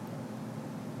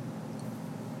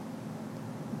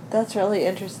 That's really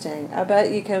interesting. I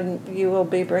bet you will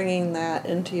be bringing that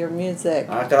into your music.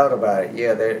 I thought about it.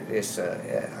 Yeah,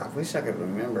 I wish I could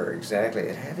remember exactly.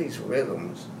 It had these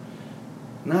rhythms,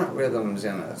 not rhythms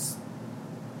in a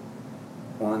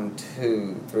 1,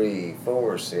 2, 3,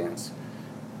 4 sense,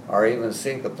 or even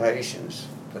syncopations,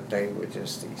 but they were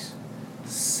just these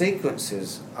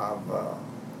sequences of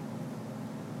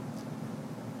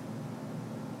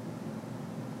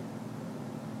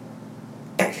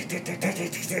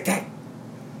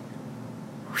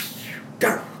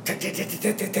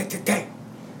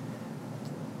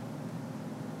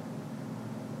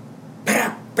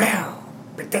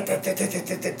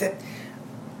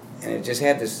And it just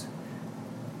had this,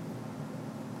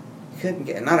 you couldn't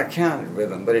get, not a counted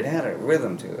rhythm, but it had a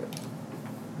rhythm to it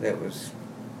that was,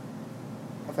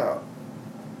 I thought,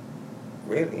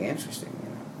 really interesting, you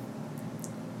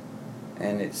know.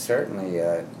 And it certainly,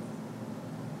 I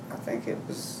think it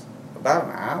was about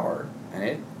an hour, and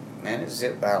it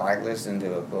zipped by like listening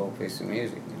to a full piece of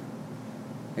music, you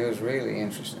know. It was really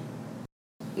interesting.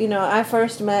 You know, I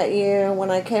first met you when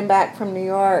I came back from New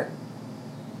York,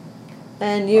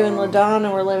 and you and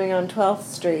LaDonna were living on 12th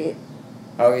Street.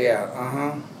 Oh,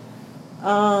 yeah,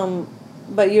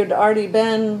 But you'd already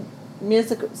been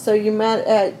musical, so you met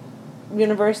at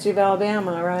University of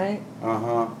Alabama, right?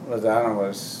 LaDonna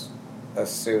was a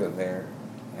student there,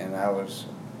 and I was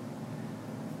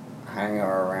hanging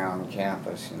around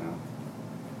campus, you know.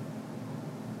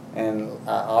 And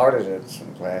I audited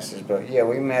some classes, but yeah,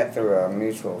 we met through a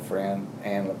mutual friend,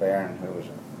 Ann LeBaron, who was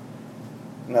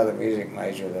another music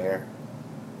major there.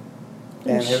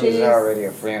 And who was already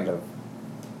a friend of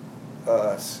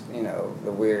us, you know,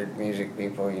 the weird music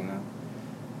people, you know.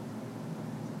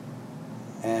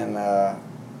 And,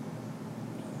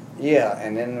 yeah,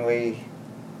 and then we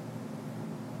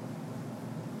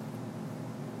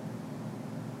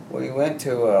went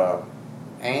to,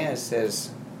 Ann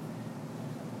says,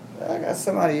 I got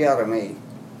somebody you ought to meet,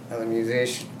 a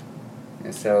musician.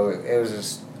 And so it was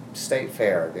a state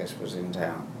fair, I guess, was in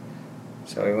town.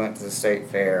 So we went to the state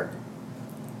fair,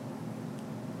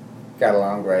 got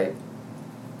along great.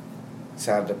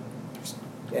 And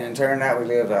it turned out we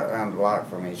lived around the block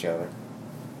from each other.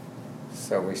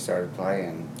 So we started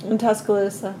playing. In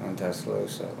Tuscaloosa. In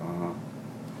Tuscaloosa,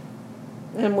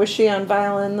 And was she on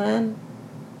violin then?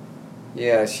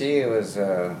 Yeah, she was,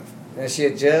 she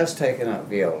had just taken up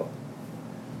viola.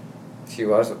 She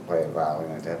wasn't playing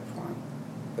violin at that point,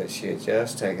 but she had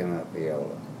just taken up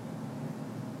viola.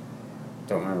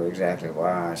 Don't remember exactly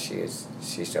why she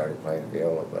started playing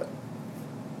viola, but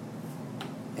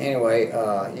anyway,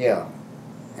 yeah.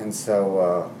 And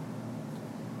so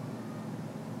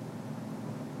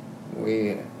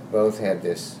we both had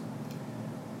this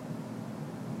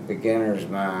beginner's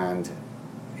mind.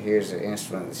 Here's an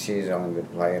instrument that she's only been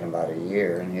playing about a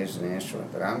year, and here's an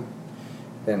instrument that I've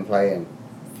been playing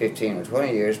 15 or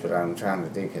 20 years, but I'm trying to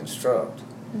deconstruct.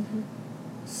 Mm-hmm.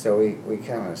 So we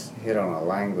kind of hit on a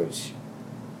language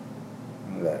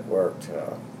that worked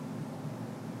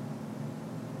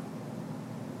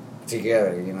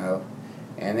together, you know.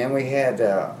 And then we had,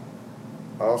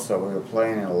 also we were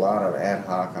playing in a lot of ad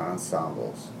hoc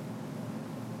ensembles.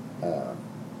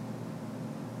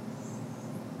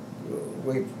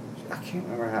 I can't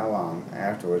remember how long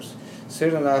afterwards.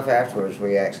 Soon enough afterwards,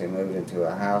 we actually moved into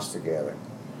a house together.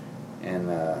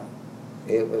 And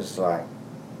it was like,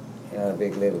 you know, a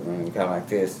big living room, kind of like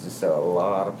this. And so a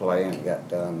lot of playing got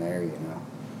done there, you know.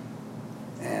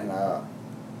 And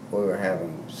we were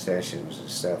having sessions and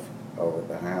stuff over at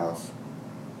the house.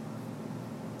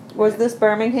 Was this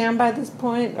Birmingham by this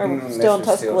point, or still in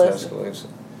Tuscaloosa? Still Tuscaloosa.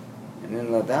 And then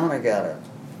LaDonna got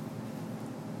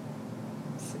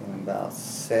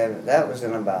that was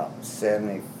in about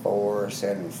 74 or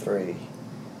 73.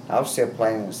 I was still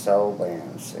playing in soul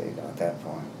bands, see, at that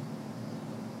point.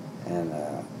 And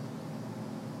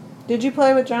did you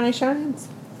play with Johnny Shines?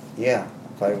 Yeah, I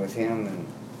played with him in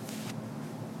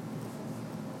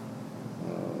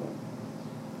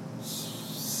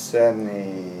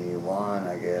 71,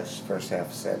 I guess, first half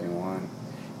of 71.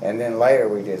 And then later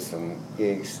we did some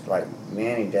gigs, like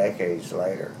many decades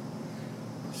later,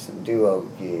 some duo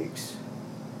gigs.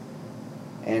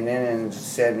 And then in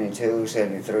 72,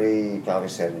 73, probably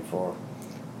 74,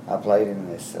 I played in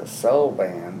this soul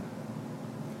band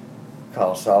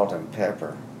called Salt and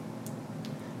Pepper.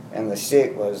 And the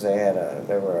shtick was they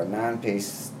were a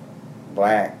 9-piece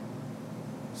black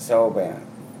soul band,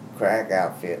 crack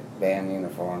outfit, band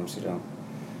uniforms, you know,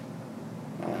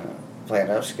 playing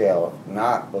upscale,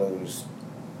 not blues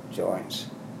joints.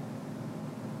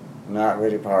 Not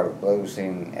really part of the blues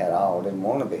scene at all, didn't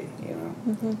want to be, you know.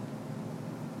 Mm-hmm.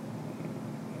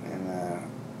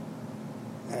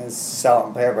 And Salt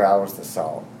and Pepper, I was the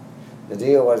salt. The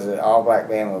deal was an all-black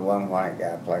band with one white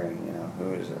guy playing, you know,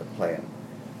 who was playing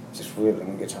just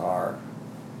rhythm guitar.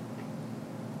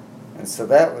 And so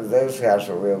those guys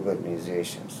were real good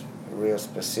musicians, real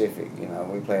specific, you know.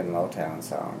 We played Motown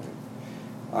songs.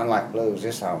 Unlike blues,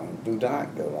 this song do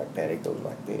not go like that, it goes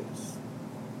like this.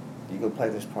 You go play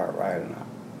this part right or not.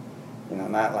 You know,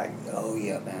 not like, oh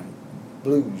yeah, man,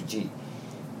 blues, gee.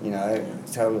 You know,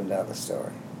 it's totally another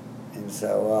story. And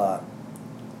so,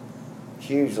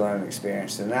 huge learning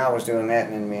experience. And I was doing that,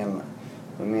 and then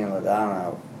me and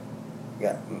LaDonna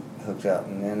got hooked up,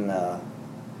 and then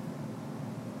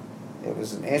it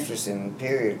was an interesting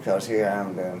period because here I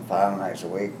am doing 5 nights a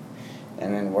week,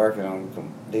 and then working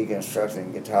on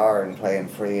deconstructing guitar and playing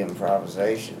free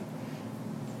improvisation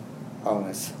on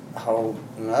this whole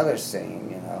another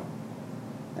scene, you know.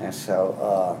 And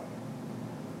so,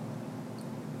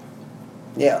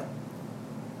 yeah.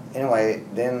 Anyway,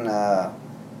 then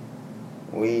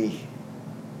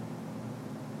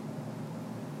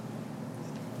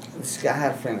this guy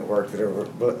had a friend that worked at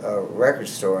a record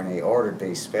store, and he ordered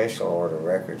these special order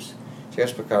records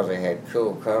just because they had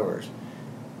cool covers.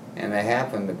 And they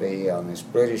happened to be on this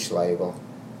British label,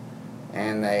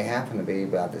 and they happened to be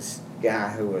about this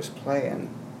guy who was playing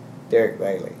Derek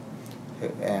Bailey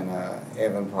and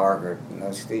Evan Parker, and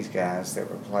these guys that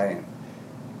were playing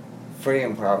free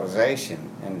improvisation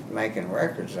and making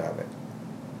records of it.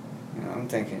 You know, I'm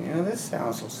thinking, you know, this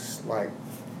sounds just like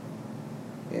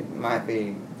it might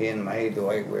be being made the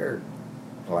way we're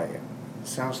playing. It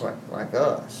sounds like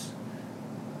us.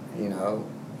 You know,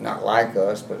 not like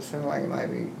us, but it sounds like it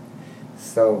might be.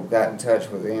 So got in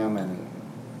touch with them, and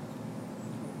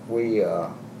we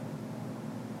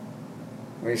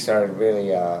started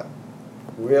really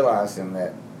realizing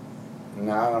that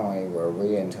not only were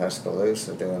we in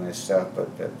Tuscaloosa doing this stuff,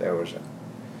 but that there was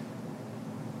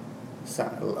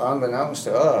unbeknownst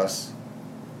to us,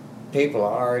 people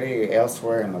already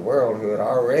elsewhere in the world who had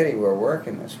already were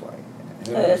working this way.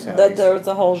 That there was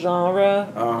a whole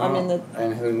genre. Uh-huh. I mean,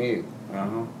 and who knew?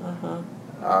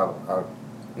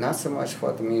 Not so much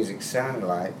what the music sounded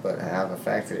like, but how the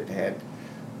fact that it had,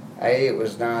 it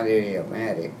was not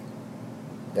idiomatic.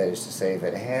 That is to say, if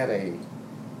it had a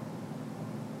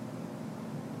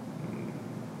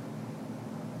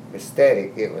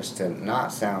aesthetic, it was to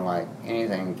not sound like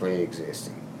anything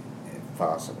pre-existing, if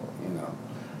possible, you know.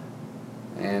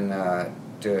 And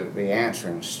to be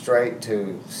answering straight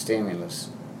to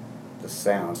stimulus, the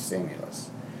sound stimulus.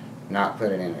 Not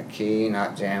put it in a key,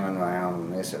 not jamming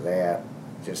around this or that,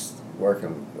 just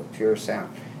working with pure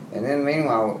sound. And then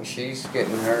meanwhile, she's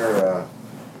getting her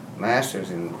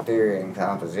master's in theory and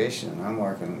composition, and I'm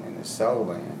working in the soul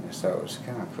band, so it was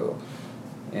kind of cool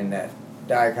in that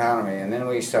dichotomy. And then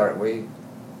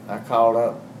I called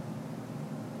up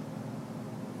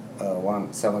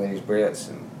some of these Brits,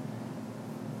 and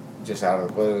just out of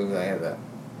the blue, I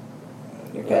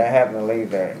happened to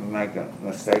leave there and make a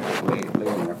mistake of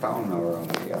leaving their phone number on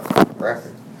the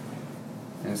record.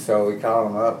 And so we called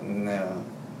them up, and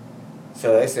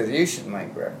so they said, you should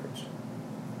make records.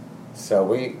 So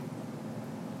me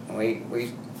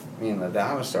and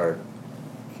LaDonna started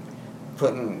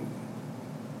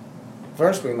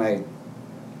first we made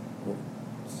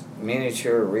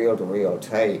miniature reel-to-reel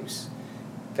tapes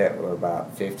that were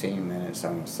about 15 minutes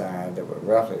on the side, that were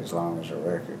roughly as long as a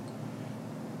record.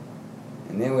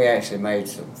 And then we actually made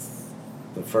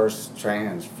the first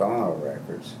trans phono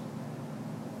records.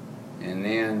 And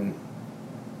then,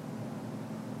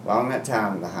 along that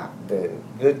time, the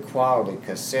good quality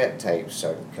cassette tapes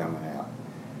started coming out,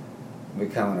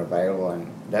 becoming available,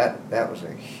 and that was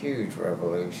a huge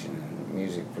revolution in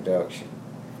music production.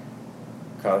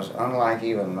 Because unlike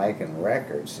even making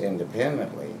records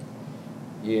independently,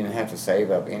 you didn't have to save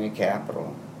up any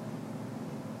capital.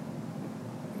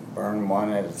 Burn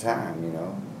one at a time, you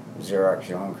know. Xerox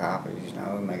your own copies, you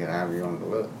know, make it however you want it to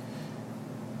look.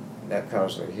 That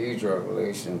caused a huge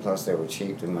revolution, plus they were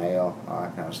cheap to mail, all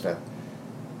that kind of stuff.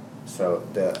 So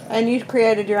And you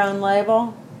created your own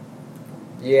label?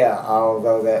 Yeah,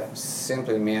 although that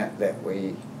simply meant that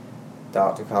we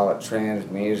thought to call it Trans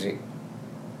Music,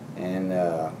 and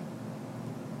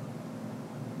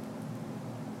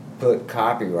put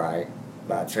copyright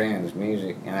by Trans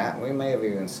Music, and we may have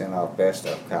even sent off best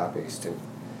of copies to the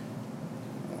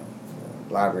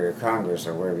Library of Congress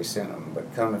or wherever we sent them.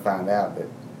 But come to find out that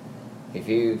if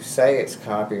you say it's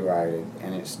copyrighted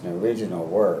and it's an original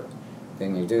work,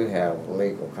 then you do have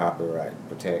legal copyright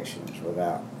protections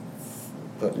without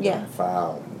putting it on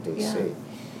file in D.C.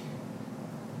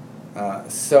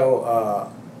 Yeah.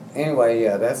 Anyway,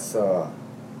 yeah, that's how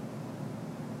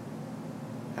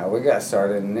we got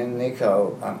started. And then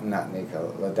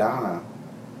LaDonna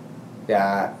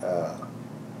got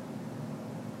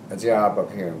a job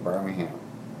up here in Birmingham,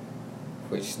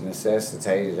 which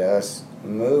necessitated us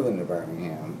moving to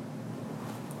Birmingham,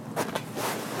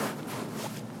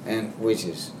 and which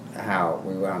is how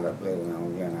we wound up living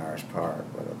on Glen Irish Park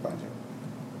with a bunch of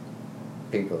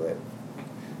people that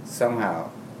somehow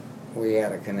we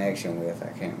had a connection with. I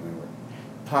can't remember.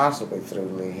 possibly through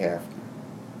Lee Hefner,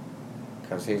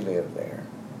 because he lived there.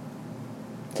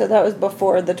 So that was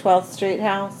before the 12th Street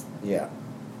house? Yeah.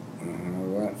 We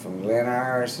went from Glen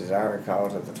Iris, as I recall,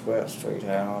 to the 12th Street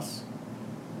house,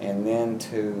 and then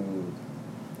to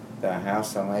the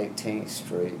house on 18th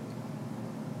Street.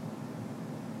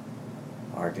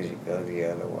 Or did it go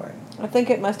the other way? I think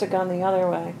it must have gone the other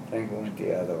way. I think it went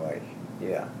the other way.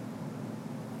 Yeah.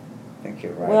 I think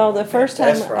you're right. Well, the first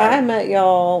time That's right. I met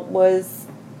y'all was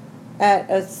at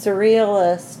a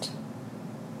surrealist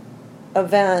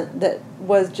event that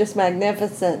was just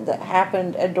magnificent that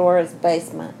happened at Dora's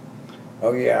basement.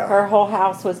 Oh, yeah. Her whole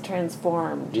house was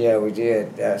transformed. Yeah, we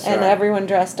did. That's and right. everyone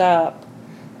dressed up.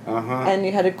 Uh-huh. And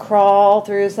you had to crawl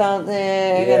through something.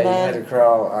 Yeah, and you then, had to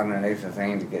crawl underneath the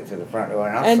thing to get to the front door.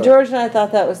 And George and I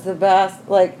thought that was the best.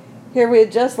 Like, here we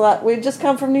had just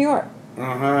come from New York.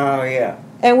 Uh-huh, yeah.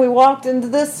 And we walked into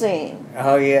this scene.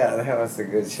 Oh, yeah, that was a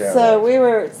good show. So we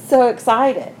were so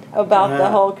excited about the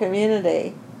Uh-huh. whole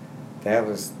community. That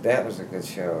was a good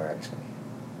show, actually.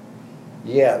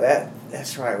 Yeah,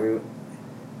 that's right.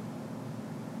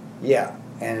 Yeah,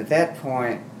 and at that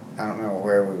point, I don't know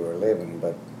where we were living,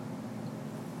 but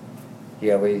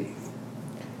yeah,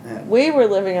 We were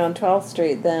living on 12th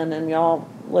Street then, and y'all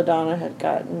had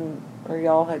gotten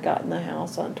the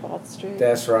house on 12th Street.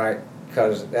 That's right,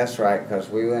 because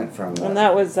we went from. And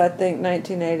that was, I think,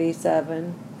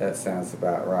 1987. That sounds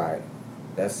about right.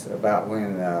 That's about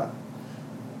when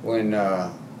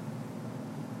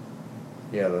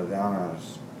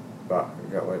LaDonna's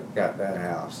got that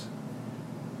house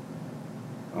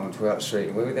on 12th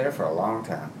Street. We were there for a long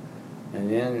time. And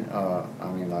then,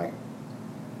 like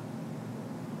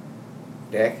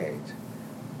decades.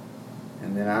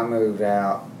 And then I moved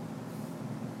out,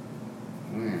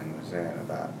 when was that?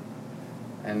 About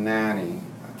in 90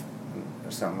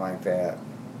 or something like that.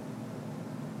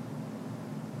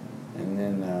 And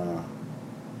then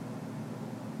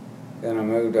I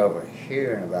moved over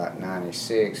here in about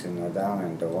 96, and LaDonna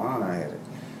and Dewana had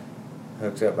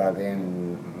hooked up by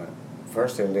then.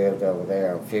 First they lived over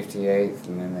there on 58th,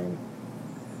 and then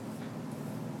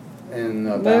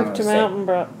Moved to Mountain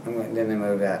Brook. And then they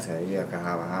moved out to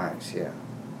Yokohama Heights, yeah.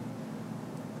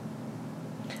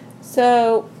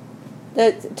 So,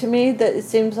 to me, that it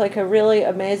seems like a really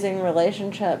amazing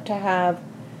relationship to have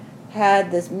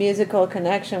had this musical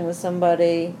connection with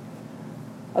somebody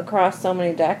across so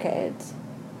many decades.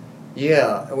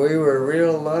 Yeah, we were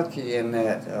real lucky in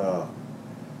that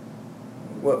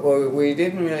we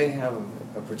didn't really have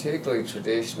a particularly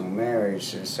traditional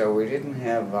marriage, and so we didn't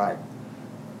have like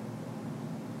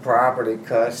property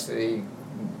custody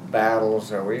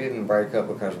battles, or we didn't break up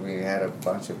because we had a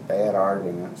bunch of bad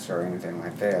arguments or anything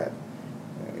like that.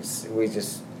 We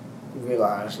just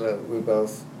realized that we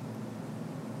both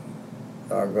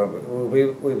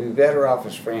we'd be better off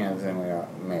as friends than we are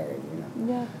married, you know.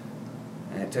 Yeah.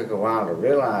 And it took a while to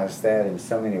realize that in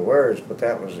so many words, but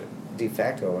that was de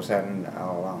facto was happening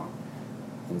all along.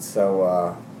 And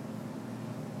so,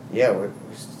 we're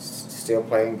still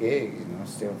playing gigs, you know,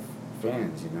 still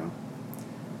friends, you know.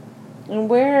 And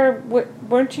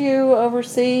weren't you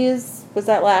overseas? Was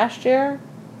that last year?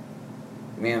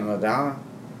 Me and LaDonna?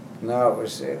 No,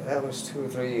 that was 2 or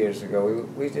 3 years ago.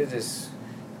 We did this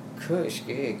Kush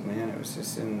gig, man. It was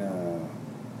just in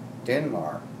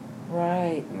Denmark.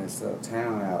 Right. In this little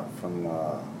town out from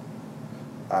about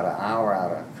an hour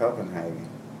out of Copenhagen.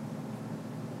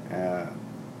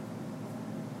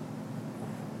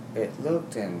 It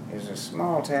was a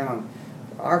small town.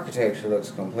 The architecture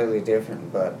looks completely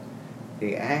different, but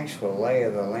the actual lay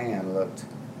of the land looked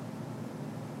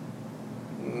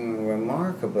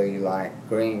remarkably like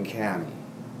Greene County.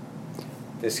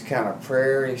 This kind of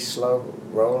prairie, slow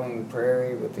rolling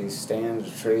prairie with these stands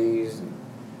of trees, and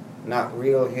not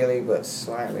real hilly, but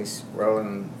slightly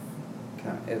rolling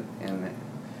and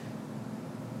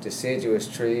deciduous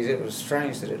trees. It was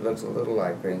strange that it looked a little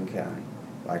like Greene County,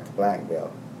 like the Black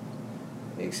Belt,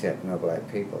 except no black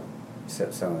people,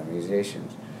 except some of the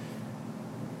musicians.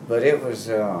 But it was,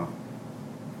 that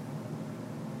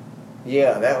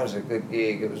was a good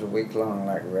gig. It was a week-long,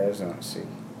 like, residency.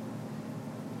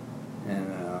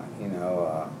 And,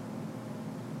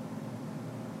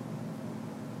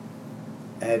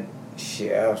 had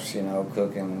chefs,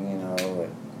 cooking,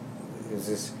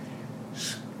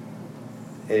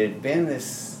 it had been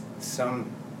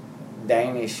some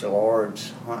Danish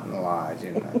lord's hunting lodge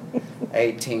in the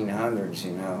 1800s,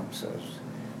 so it was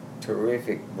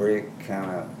terrific brick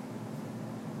kind of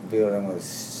building with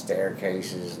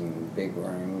staircases and big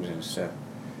rooms and stuff.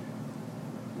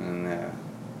 And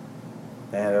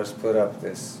they had us put up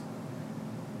this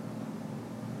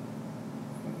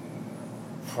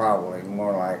probably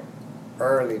more like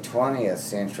early 20th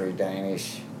century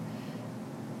Danish.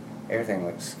 Everything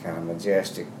looks kind of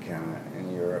majestic, kind of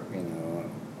in Europe, you know,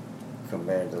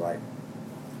 compared to like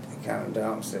the kind of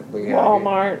dumps that we have.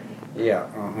 Walmart. Yeah,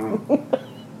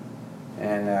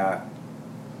 and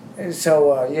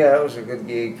so yeah, it was a good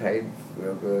gig, paid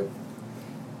real good.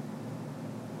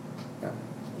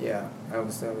 Yeah, that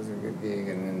was a good gig,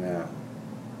 and then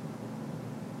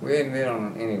we hadn't been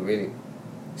on any really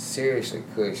seriously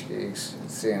cush gigs.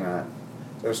 Seeing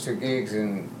those two gigs,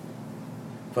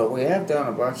 but we have done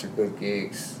a bunch of good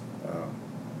gigs.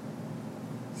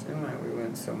 Seemed like we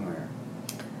went somewhere.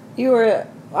 You were at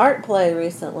Art Play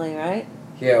recently, right?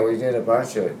 Yeah, we did a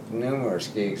bunch of numerous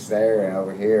gigs there and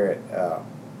over here at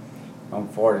on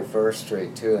 41st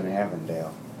Street too in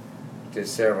Avondale. Did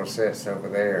several sets over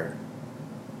there.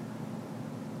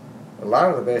 A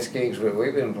lot of the best gigs we've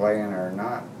been playing are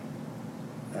not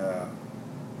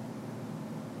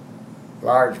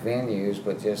large venues,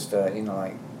 but just you know,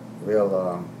 like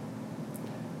real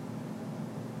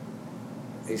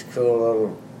these cool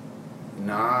little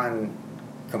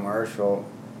non-commercial,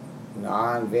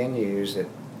 non-venues that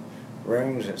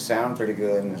rooms that sound pretty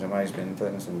good and somebody's been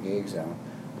putting some gigs on.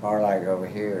 Or like over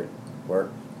here at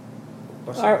work.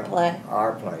 Art Play.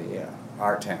 Art Play, yeah.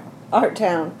 Art Town. Art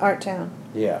Town.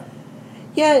 Yeah.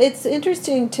 Yeah, it's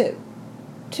interesting to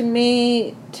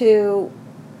me to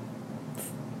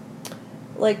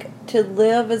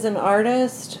live as an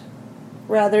artist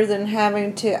rather than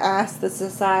having to ask the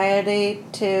society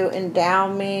to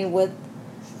endow me with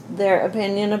their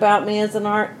opinion about me as an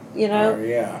art, you know.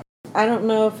 Yeah. I don't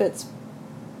know if it's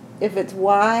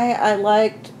why I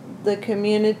liked the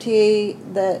community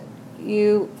that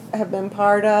you have been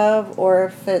part of,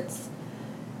 or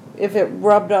if it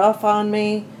rubbed off on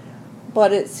me,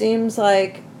 but it seems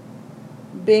like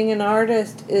being an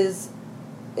artist is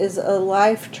a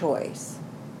life choice.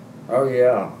 Oh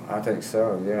yeah, I think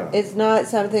so. Yeah. It's not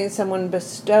something someone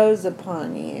bestows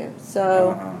upon you.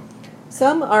 So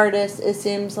some artists, it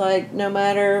seems like no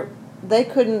matter, they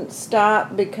couldn't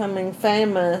stop becoming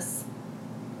famous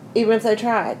even if they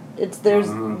tried. It's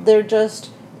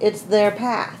it's their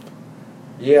path.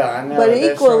 Yeah, I know. But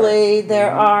that's equally, right.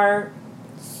 there are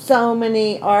so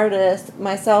many artists,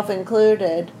 myself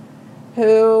included,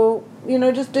 who, you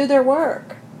know, just do their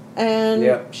work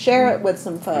and share it with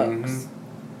some folks.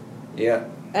 Yeah.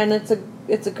 And it's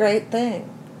a great thing.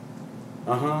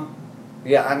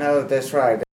 Yeah, I know, that's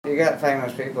right. You got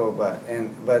famous people, but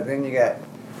then you got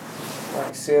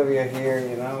like Sylvia here,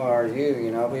 you know, or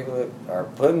you know, people that are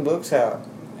putting books out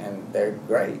and they're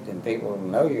great and people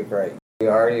know you're great. You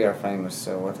already are famous,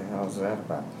 so what the hell is that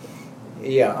about?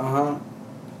 Yeah,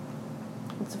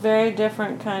 It's a very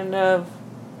different kind of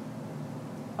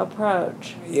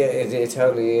approach. Yeah, it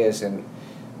totally is, and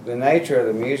the nature of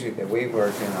the music that we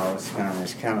work in all this time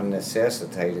has kind of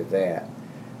necessitated that,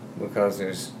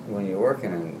 because when you're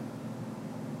working in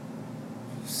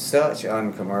such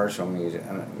uncommercial music,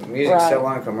 so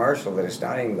uncommercial that it's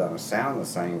not even going to sound the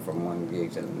same from one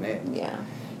gig to the next. Yeah.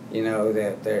 You know,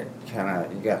 that they're kind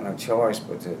of, you got no choice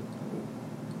but to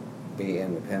be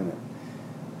independent.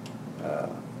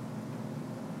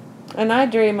 And I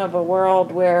dream of a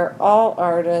world where all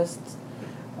artists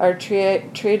are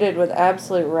treated with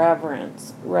absolute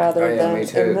reverence rather than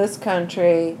in this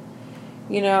country.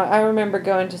 You know, I remember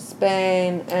going to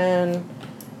Spain and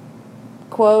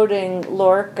quoting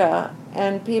Lorca,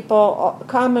 and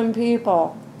common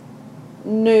people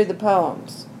knew the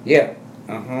poems. Yeah.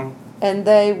 And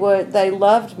they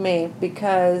loved me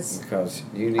because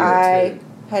you knew I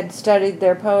had studied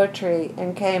their poetry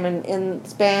and came and in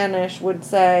Spanish would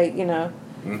say, you know,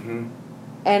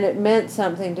 and it meant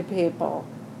something to people.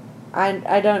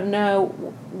 I don't know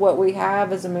what we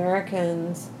have as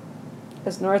Americans,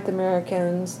 as North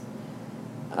Americans,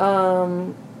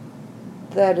 that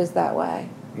is that way.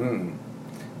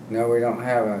 No, we don't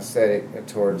have an aesthetic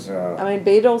towards... I mean,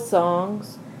 Beatles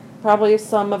songs, probably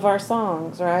some of our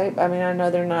songs, right? I mean, I know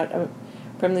they're not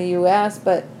from the U.S.,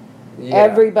 but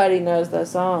everybody knows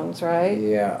those songs, right?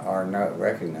 Yeah, or not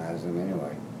recognize them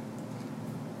anyway.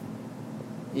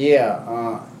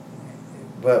 Yeah,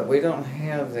 but we don't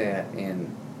have that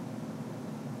in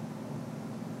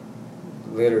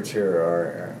literature,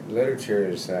 or literature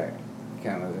is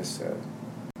kind of this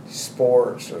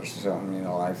sports or something, you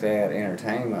know, like that,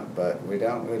 entertainment, but we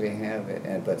don't really have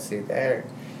it. But see, there,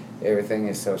 everything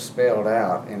is so spelled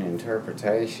out in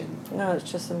interpretation. No,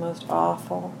 it's just the most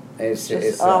awful.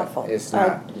 It's awful. It's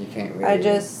not, you can't really... I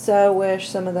just so wish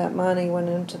some of that money went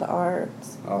into the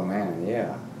arts. Oh, man,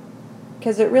 yeah.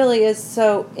 Because it really is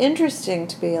so interesting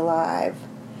to be alive.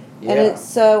 Yeah. And it's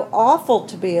so awful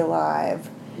to be alive.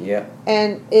 Yep.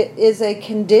 And it is a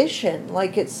condition.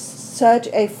 Like, it's such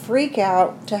a freak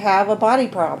out to have a body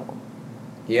problem.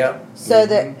 Yep. So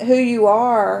that who you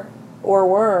are or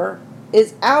were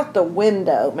is out the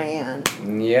window, man.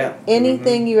 Yep.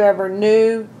 Anything you ever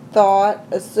knew, thought,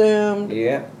 assumed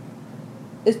Yep.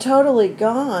 is totally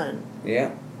gone.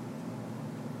 Yep.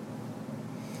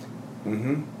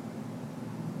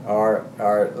 Or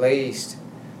at least,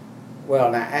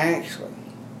 well, now actually,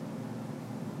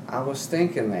 I was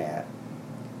thinking that,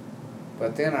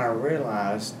 but then I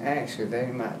realized actually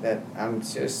that I'm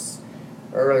just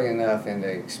early enough into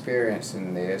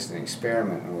experiencing this and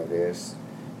experimenting with this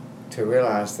to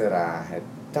realize that I had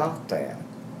thought that,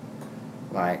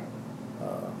 like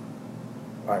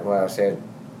what I said,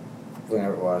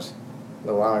 whenever it was, a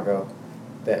little while ago,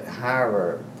 that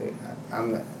however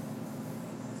I'm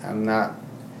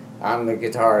the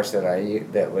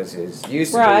guitarist that was as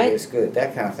used to Right. be as good,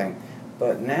 that kind of thing.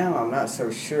 But now I'm not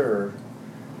so sure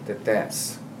that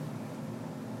that's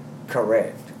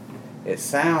correct. It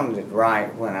sounded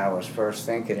right when I was first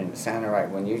thinking, and it sounded right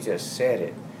when you just said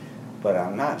it, but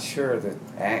I'm not sure that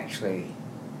actually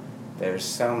there's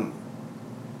some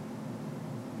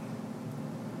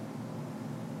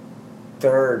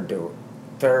third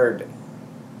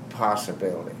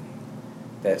possibility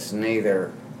that's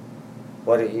neither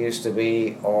what it used to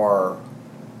be or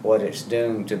what it's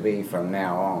doomed to be from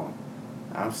now on.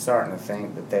 I'm starting to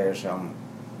think that there's some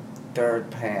third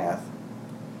path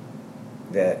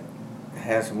that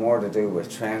has more to do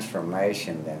with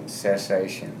transformation than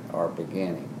cessation or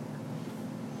beginning.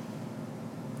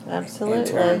 Absolutely. In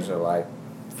terms of, like,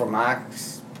 for my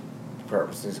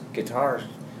purposes, guitar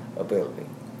ability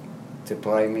to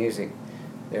play music,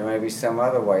 there may be some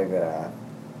other way that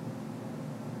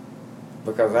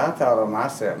because I thought of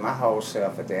myself, my whole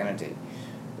self-identity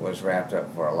was wrapped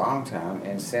up for a long time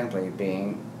in simply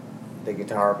being the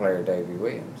guitar player Davy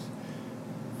Williams,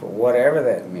 for whatever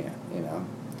that meant,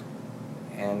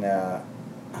 and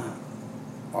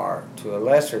or to a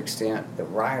lesser extent the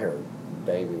writer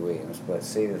Davy Williams. But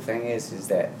see, the thing is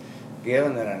that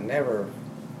given that I never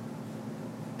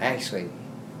actually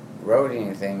wrote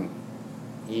anything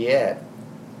yet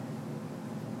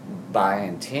by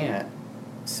intent,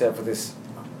 except for this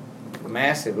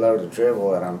massive load of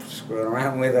dribble that I'm screwing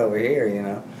around with over here,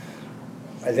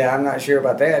 I'm not sure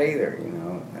about that either,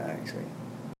 actually.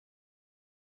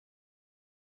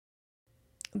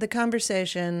 The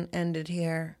conversation ended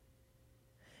here.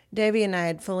 Davy and I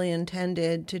had fully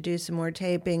intended to do some more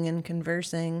taping and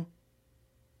conversing,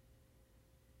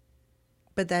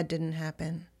 but that didn't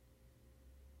happen.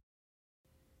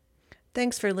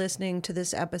 Thanks for listening to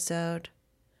this episode.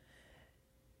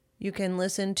 You can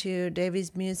listen to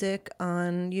Davy's music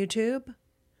on YouTube,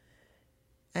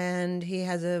 and he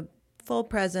has a full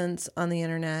presence on the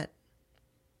internet.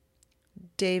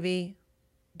 Davey,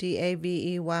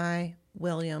 Davey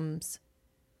Williams.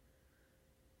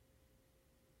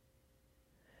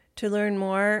 To learn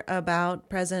more about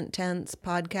Present Tense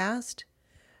Podcast,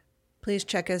 please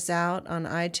check us out on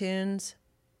iTunes,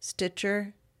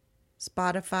 Stitcher,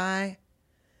 Spotify,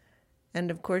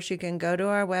 and of course you can go to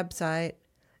our website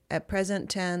at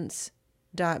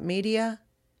presenttense.media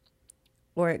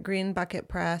or at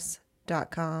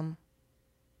greenbucketpress.com.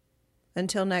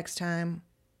 Until next time,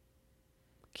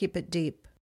 keep it deep.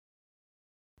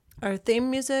 Our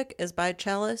theme music is by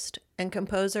cellist and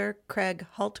composer Craig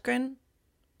Hultgren.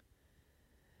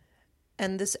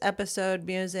 And this episode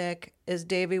music is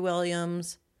Davy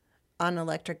Williams on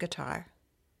electric guitar.